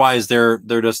 Otherwise, they're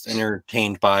just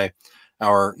entertained by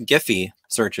our Giphy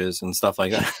searches and stuff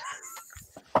like that.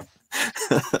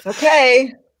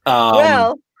 Okay.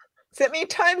 Well, does that mean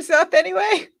time's up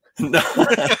anyway? No.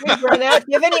 We've run out. Do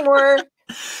you have any more?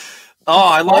 Oh,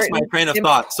 I lost my train of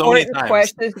thought so many times.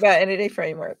 Questions about Entity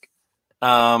Framework.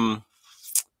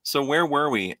 So where were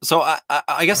we? So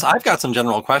I guess I've got some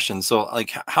general questions. So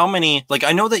how many,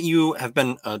 I know that you have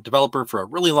been a developer for a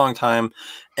really long time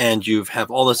and you've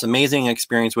have all this amazing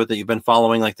experience with it. You've been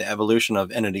following the evolution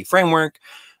of Entity Framework.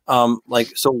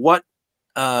 So what,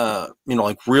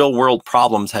 real world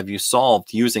problems have you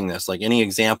solved using this? Any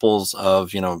examples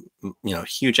of,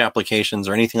 huge applications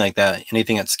or anything like that,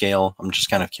 anything at scale? I'm just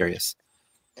kind of curious.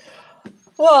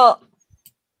 Well,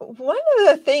 one of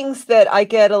the things that I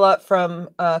get a lot from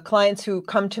clients who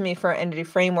come to me for Entity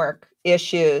Framework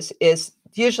issues is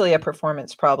usually a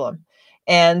performance problem.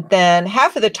 And then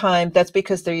half of the time that's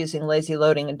because they're using lazy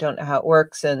loading and don't know how it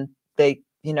works, and they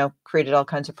created all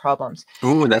kinds of problems.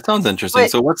 Ooh, that sounds interesting.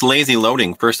 So what's lazy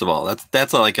loading, first of all?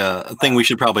 That's like a thing we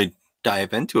should probably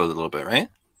dive into a little bit, right?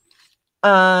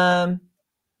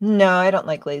 No, I don't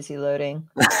like lazy loading.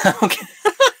 Okay.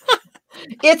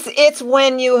 It's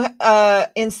when you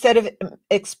instead of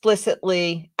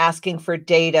explicitly asking for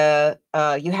data,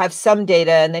 you have some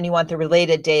data and then you want the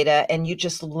related data and you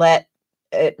just let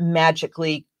it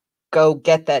magically go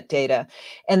get that data.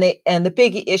 And the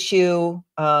big issue,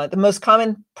 the most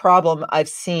common problem I've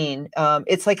seen,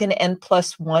 it's like an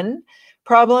N+1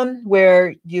 problem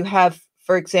where you have,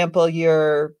 for example,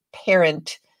 your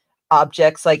parent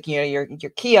objects, like your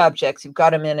key objects, you've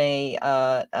got them in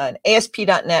an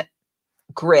ASP.NET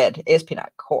grid,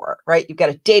 ASP.NET Core, right? You've got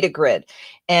a data grid,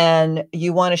 and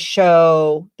you want to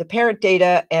show the parent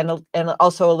data and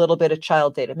also a little bit of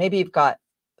child data. Maybe you've got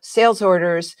sales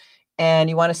orders, and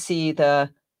you want to see the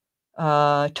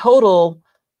total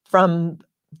from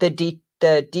the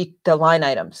line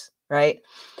items, right?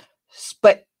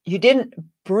 But you didn't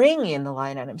bring in the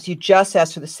line items. You just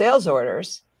asked for the sales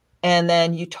orders, and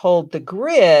then you told the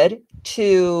grid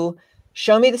to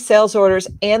show me the sales orders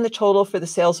and the total for the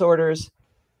sales orders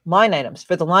line items,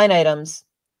 for the line items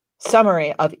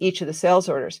summary of each of the sales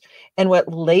orders. And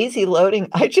what lazy loading,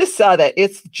 I just saw that,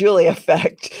 it's Julie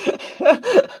effect.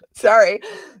 Sorry.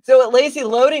 So what lazy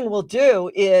loading will do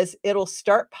is it'll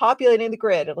start populating the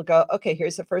grid. It'll go, okay,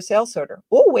 here's the first sales order.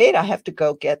 Oh, wait, I have to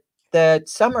go get the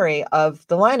summary of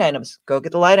the line items. Go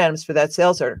get the line items for that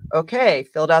sales order. Okay,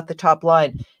 filled out the top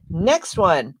line. Next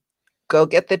one, go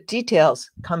get the details,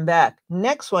 come back.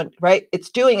 Next one, right? It's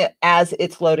doing it as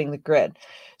it's loading the grid.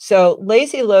 So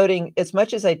lazy loading, as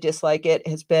much as I dislike it,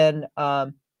 has been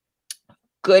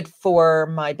good for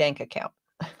my bank account.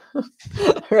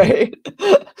 Right.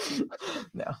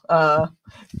 No.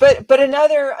 But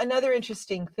another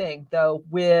interesting thing though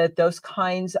with those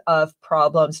kinds of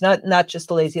problems, not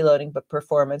just lazy loading, but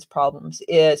performance problems,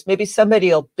 is maybe somebody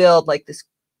will build like this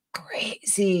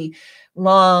crazy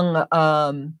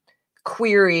long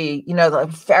query, like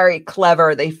very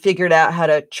clever. They figured out how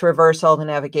to traverse all the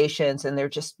navigations, and they're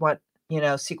just want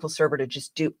SQL Server to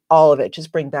just do all of it,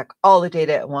 just bring back all the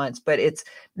data at once. But it's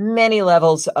many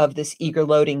levels of this eager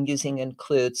loading using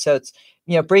include. So it's,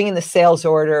 bringing the sales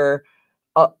order,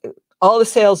 all the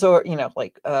sales, or,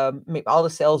 maybe all the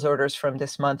sales orders from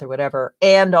this month or whatever,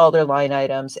 and all their line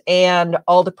items, and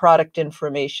all the product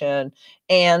information,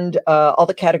 and all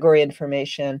the category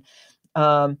information.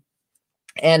 And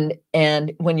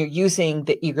when you're using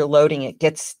the eager loading, it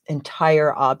gets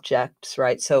entire objects,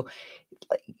 right? So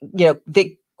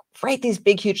they write these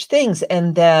big, huge things,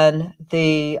 and then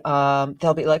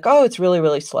they'll be like, oh, it's really,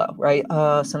 really slow, right?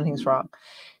 Something's wrong.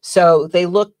 So they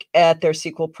look at their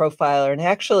SQL profiler, and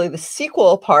actually the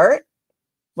SQL part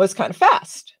was kind of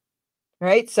fast,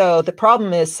 right? So the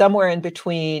problem is somewhere in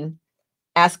between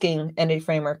asking Entity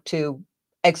Framework to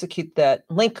execute that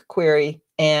link query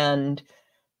and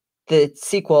the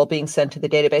SQL being sent to the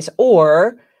database,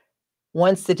 or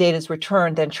once the data is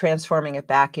returned, then transforming it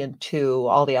back into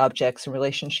all the objects and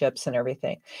relationships and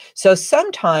everything. So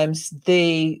sometimes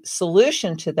the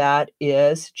solution to that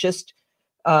is just,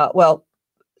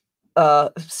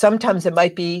 sometimes it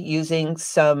might be using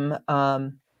some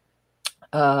your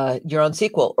own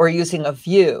SQL, or using a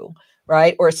view,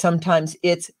 right? Or sometimes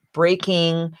it's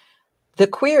breaking the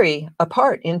query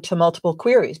apart into multiple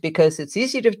queries, because it's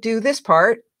easy to do this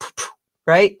part,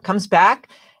 right? Comes back,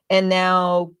 and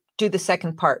now do the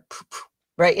second part,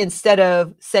 right? Instead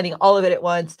of sending all of it at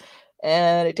once,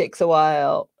 and it takes a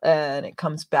while and it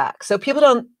comes back. So people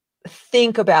don't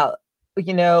think about,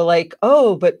 like,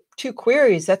 oh, but 2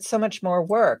 queries, that's so much more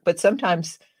work. But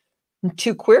sometimes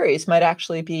 2 queries might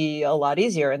actually be a lot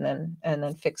easier, and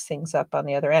then fix things up on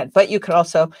the other end. But you could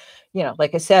also,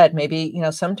 like I said, maybe,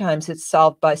 sometimes it's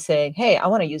solved by saying, hey, I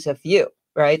want to use a view,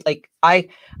 right? Like I'm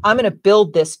going to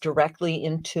build this directly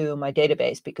into my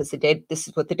database, because this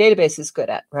is what the database is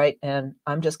good at, right? And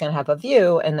I'm just going to have a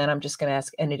view, and then I'm just going to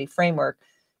ask Entity Framework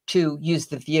to use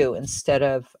the view instead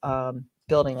of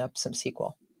building up some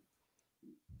SQL.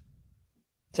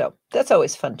 So that's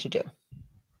always fun to do.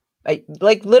 I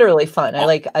like, literally fun. I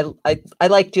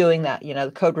like doing that,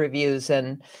 the code reviews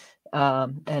and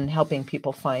helping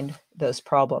people find those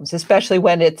problems, especially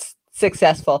when it's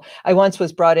successful. I once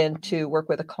was brought in to work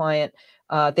with a client.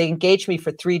 They engaged me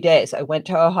for 3 days. I went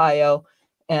to Ohio,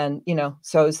 and,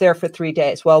 so I was there for 3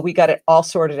 days. Well, we got it all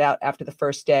sorted out after the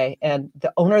first day. And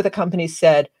the owner of the company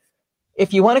said,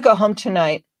 if you want to go home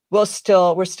tonight, we're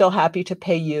still happy to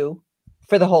pay you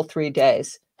for the whole 3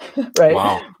 days. Right.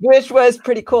 Wow. Which was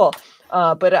pretty cool.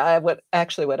 But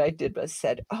what I did was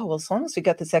said, oh, well, as long as we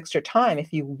got this extra time,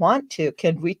 if you want to,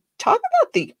 can we talk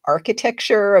about the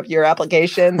architecture of your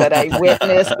application that I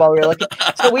witnessed while we were looking?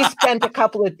 So we spent a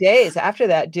couple of days after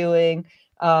that doing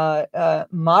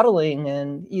modeling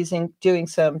and doing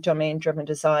some domain-driven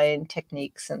design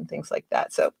techniques and things like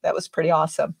that. So that was pretty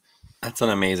awesome. That's an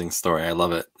amazing story. I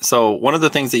love it. So one of the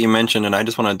things that you mentioned, and I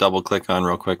just want to double click on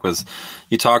real quick, was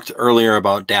you talked earlier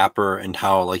about Dapper and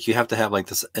how like you have to have like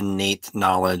this innate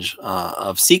knowledge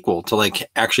of SQL to like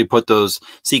actually put those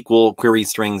SQL query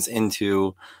strings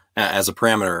into as a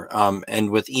parameter.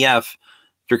 And with EF,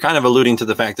 you're kind of alluding to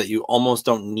the fact that you almost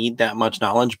don't need that much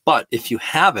knowledge, but if you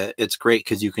have it, it's great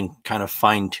because you can kind of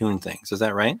fine tune things. Is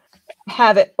that right?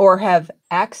 Have it, or have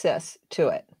access to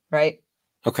it, right?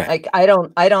 Okay. Like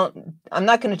I'm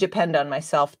not going to depend on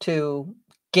myself to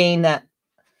gain that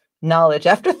knowledge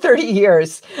after 30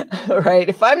 years, right?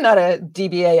 If I'm not a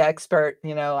DBA expert,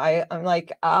 I'm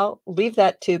like, I'll leave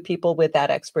that to people with that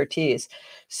expertise.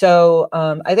 So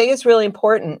I think it's really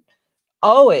important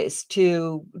always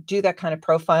to do that kind of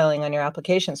profiling on your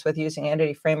applications with using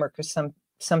Entity Framework or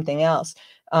something else.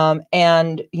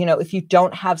 And, if you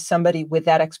don't have somebody with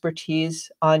that expertise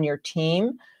on your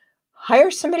team,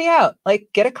 hire somebody out, like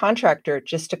get a contractor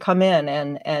just to come in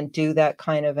and do that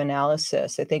kind of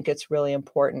analysis. I think it's really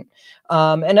important.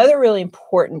 Another really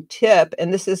important tip,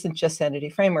 and this isn't just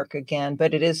Entity Framework again,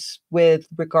 but it is with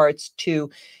regards to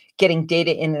getting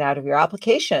data in and out of your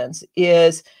applications,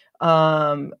 is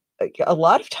a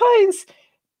lot of times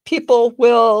people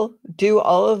will do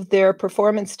all of their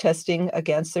performance testing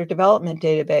against their development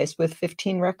database with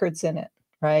 15 records in it.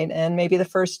 Right. And maybe the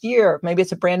first year, maybe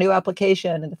it's a brand new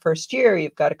application. In the first year,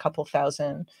 you've got a couple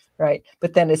thousand. Right.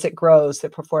 But then as it grows, the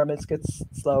performance gets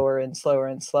slower and slower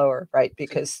and slower. Right.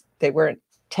 Because they weren't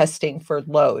testing for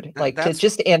load, like to That's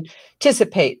just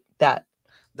anticipate that.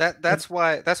 that's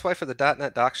why for the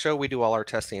 .NET Doc Show we do all our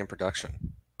testing in production.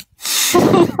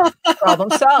 Problem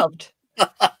solved.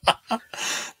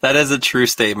 That is a true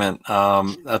statement.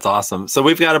 That's awesome. So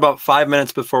we've got about 5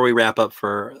 minutes before we wrap up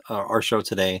for our show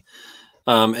today.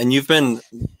 And you've been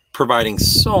providing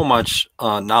so much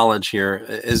knowledge here.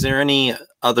 Is there any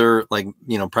other, like,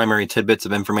 primary tidbits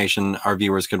of information our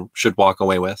viewers should walk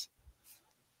away with?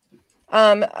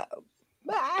 I'm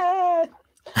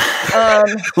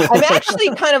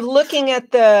actually kind of looking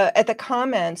at the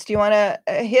comments. Do you want to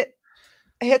hit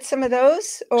some of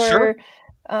those, or? Sure.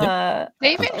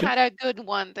 David had a good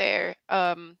one there.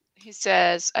 He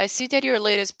says, I see that your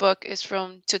latest book is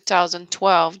from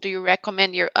 2012. Do you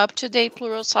recommend your up-to-date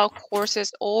Pluralsight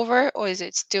courses over, or is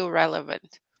it still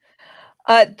relevant?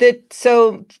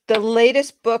 So the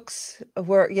latest books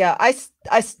were,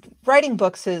 writing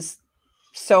books is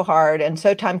so hard and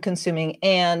so time consuming,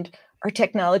 and our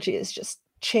technology is just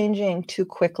changing too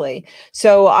quickly.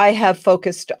 So I have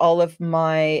focused all of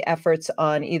my efforts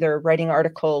on either writing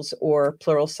articles or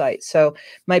Pluralsight. So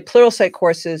my Pluralsight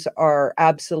courses are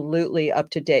absolutely up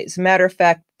to date. As a matter of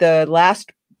fact, the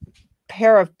last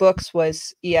pair of books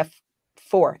was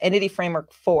EF4, Entity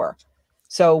Framework 4.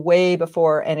 So way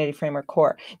before Entity Framework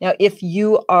Core. Now, if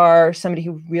you are somebody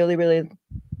who really, really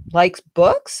likes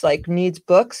books, like needs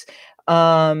books,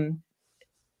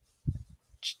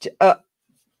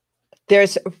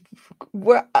 there's,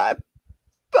 oh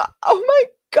my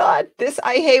God,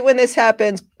 I hate when this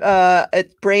happens.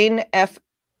 It's Brain F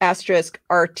asterisk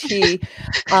RT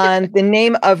on the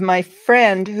name of my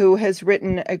friend who has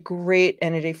written a great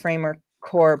Entity Framework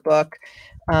Core book.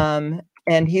 And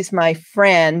he's my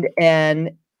friend,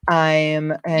 and his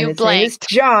name is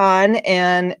John,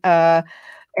 and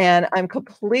I'm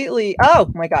completely, oh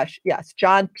my gosh, yes,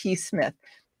 John P. Smith,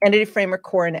 Entity Framework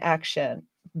Core in Action.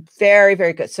 Very,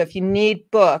 very good. So if you need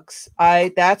books,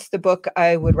 that's the book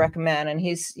I would recommend. And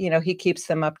he's, he keeps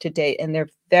them up to date, and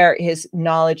his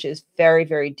knowledge is very,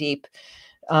 very deep.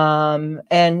 And,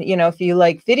 if you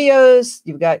like videos,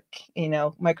 you've got,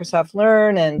 Microsoft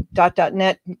Learn and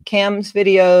 .NET Cam's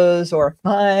videos, or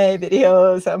my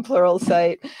videos on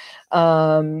Pluralsight.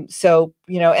 So,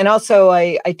 and also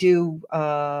I do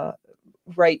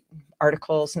write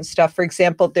articles and stuff. For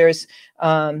example, there's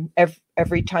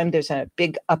every time there's a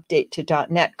big update to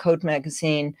 .NET, Code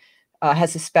Magazine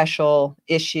has a special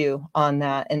issue on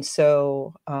that. And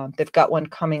so they've got one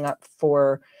coming up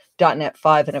for .NET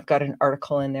 5, and I've got an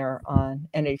article in there on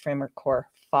Entity Framework Core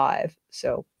 5.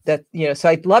 So that, so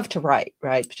I'd love to write,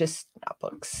 just not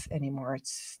books anymore.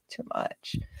 It's too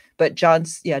much. But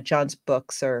John's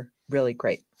books are really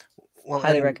great.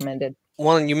 Highly recommended.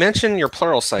 Well, and you mentioned your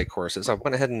Pluralsight courses. I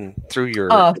went ahead and threw your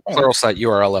Pluralsight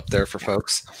URL up there for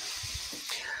folks.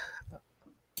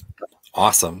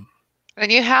 Awesome.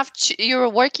 And you're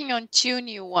working on 2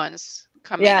 new ones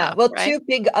coming up, well, right? 2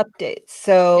 big updates.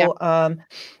 So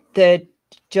the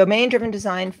domain-driven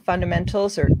design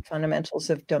fundamentals, or fundamentals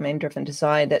of domain-driven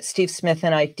design, that Steve Smith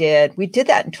and I did. We did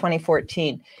that in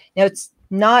 2014. Now, it's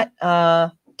not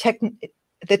the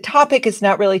topic is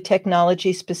not really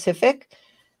technology specific,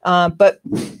 but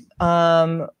we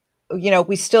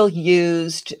still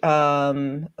used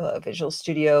Visual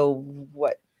Studio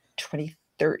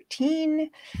 2013,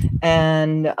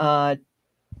 and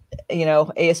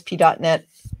ASP.NET,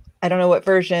 I don't know what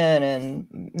version, and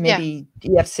maybe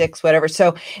EF6, whatever.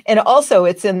 So, and also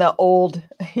it's in the old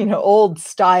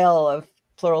style of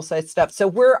Pluralsight stuff. So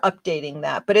we're updating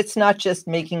that, but it's not just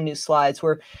making new slides.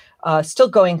 We're still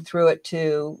going through it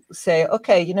to say,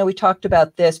 okay, we talked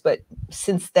about this, but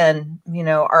since then,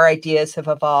 our ideas have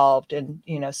evolved, and,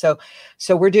 so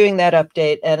we're doing that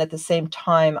update. And at the same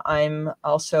time, I'm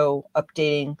also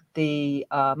updating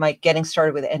my Getting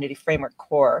Started with Entity Framework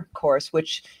Core course,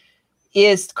 which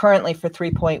is currently for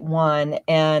 3.1,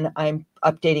 and I'm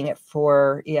updating it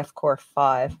for EF Core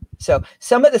 5. So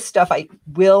some of the stuff I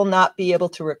will not be able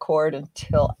to record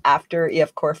until after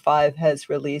EF Core 5 has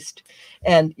released.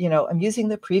 And, I'm using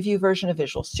the preview version of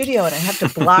Visual Studio, and I have to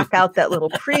block out that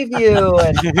little preview,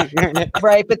 and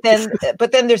right. But then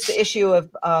there's the issue of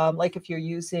like if you're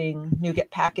using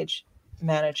NuGet Package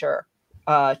Manager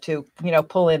to,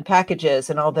 pull in packages,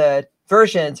 and all the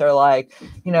versions are like,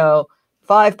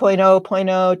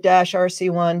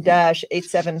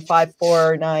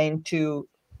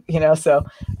 5.0.0-RC1-87549 so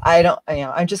I don't,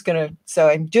 so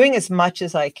I'm doing as much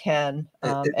as I can,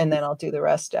 and then I'll do the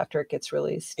rest after it gets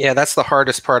released. Yeah, that's the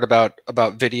hardest part about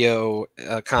video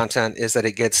content, is that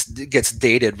it gets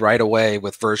dated right away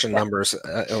with version numbers.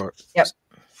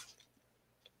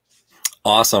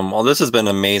 Awesome. Well, this has been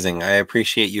amazing. I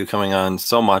appreciate you coming on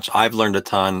so much. I've learned a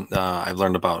ton. I've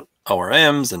learned about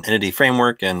ORMs and entity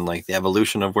framework and like the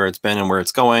evolution of where it's been and where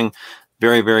it's going.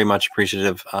 Very, very much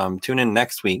appreciative. Tune in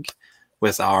next week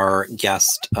with our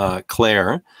guest,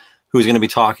 Claire, who's going to be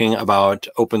talking about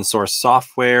open source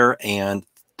software and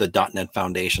the .NET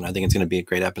Foundation. I think it's going to be a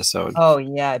great episode. Oh,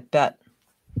 yeah, I bet.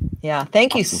 Yeah,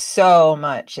 thank you so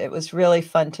much. It was really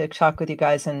fun to talk with you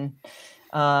guys. And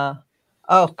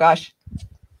oh, gosh,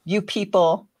 you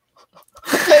people.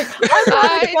 Like, I'm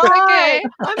not a guy. Okay.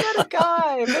 I'm not a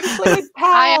guy. Let's play with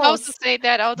I pals. also say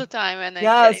that all the time, and I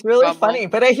Yeah, get it's in really trouble. funny.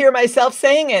 But I hear myself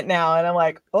saying it now, and I'm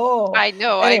like, oh. I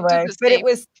know. Anyway, I do the but same. it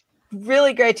was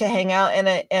really great to hang out,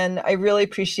 and I really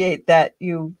appreciate that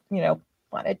you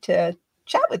wanted to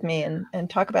chat with me and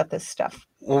talk about this stuff.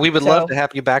 Well, we would love to have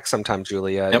you back sometime,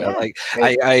 Julie. Like,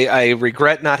 I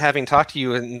regret not having talked to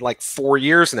you in like 4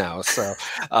 years now. So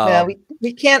well,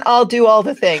 we can't all do all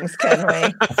the things, can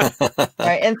we? All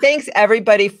right, and thanks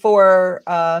everybody for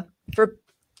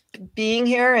being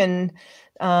here and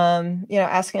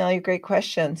asking all your great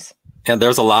questions. Yeah,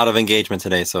 there's a lot of engagement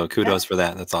today, so kudos for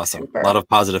that. That's awesome. Super. A lot of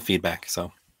positive feedback.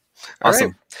 So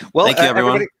awesome. Right. Well, thank you,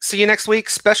 everyone. See you next week.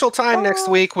 Special time next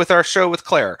week with our show with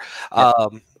Claire.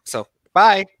 So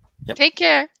bye. Take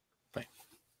care.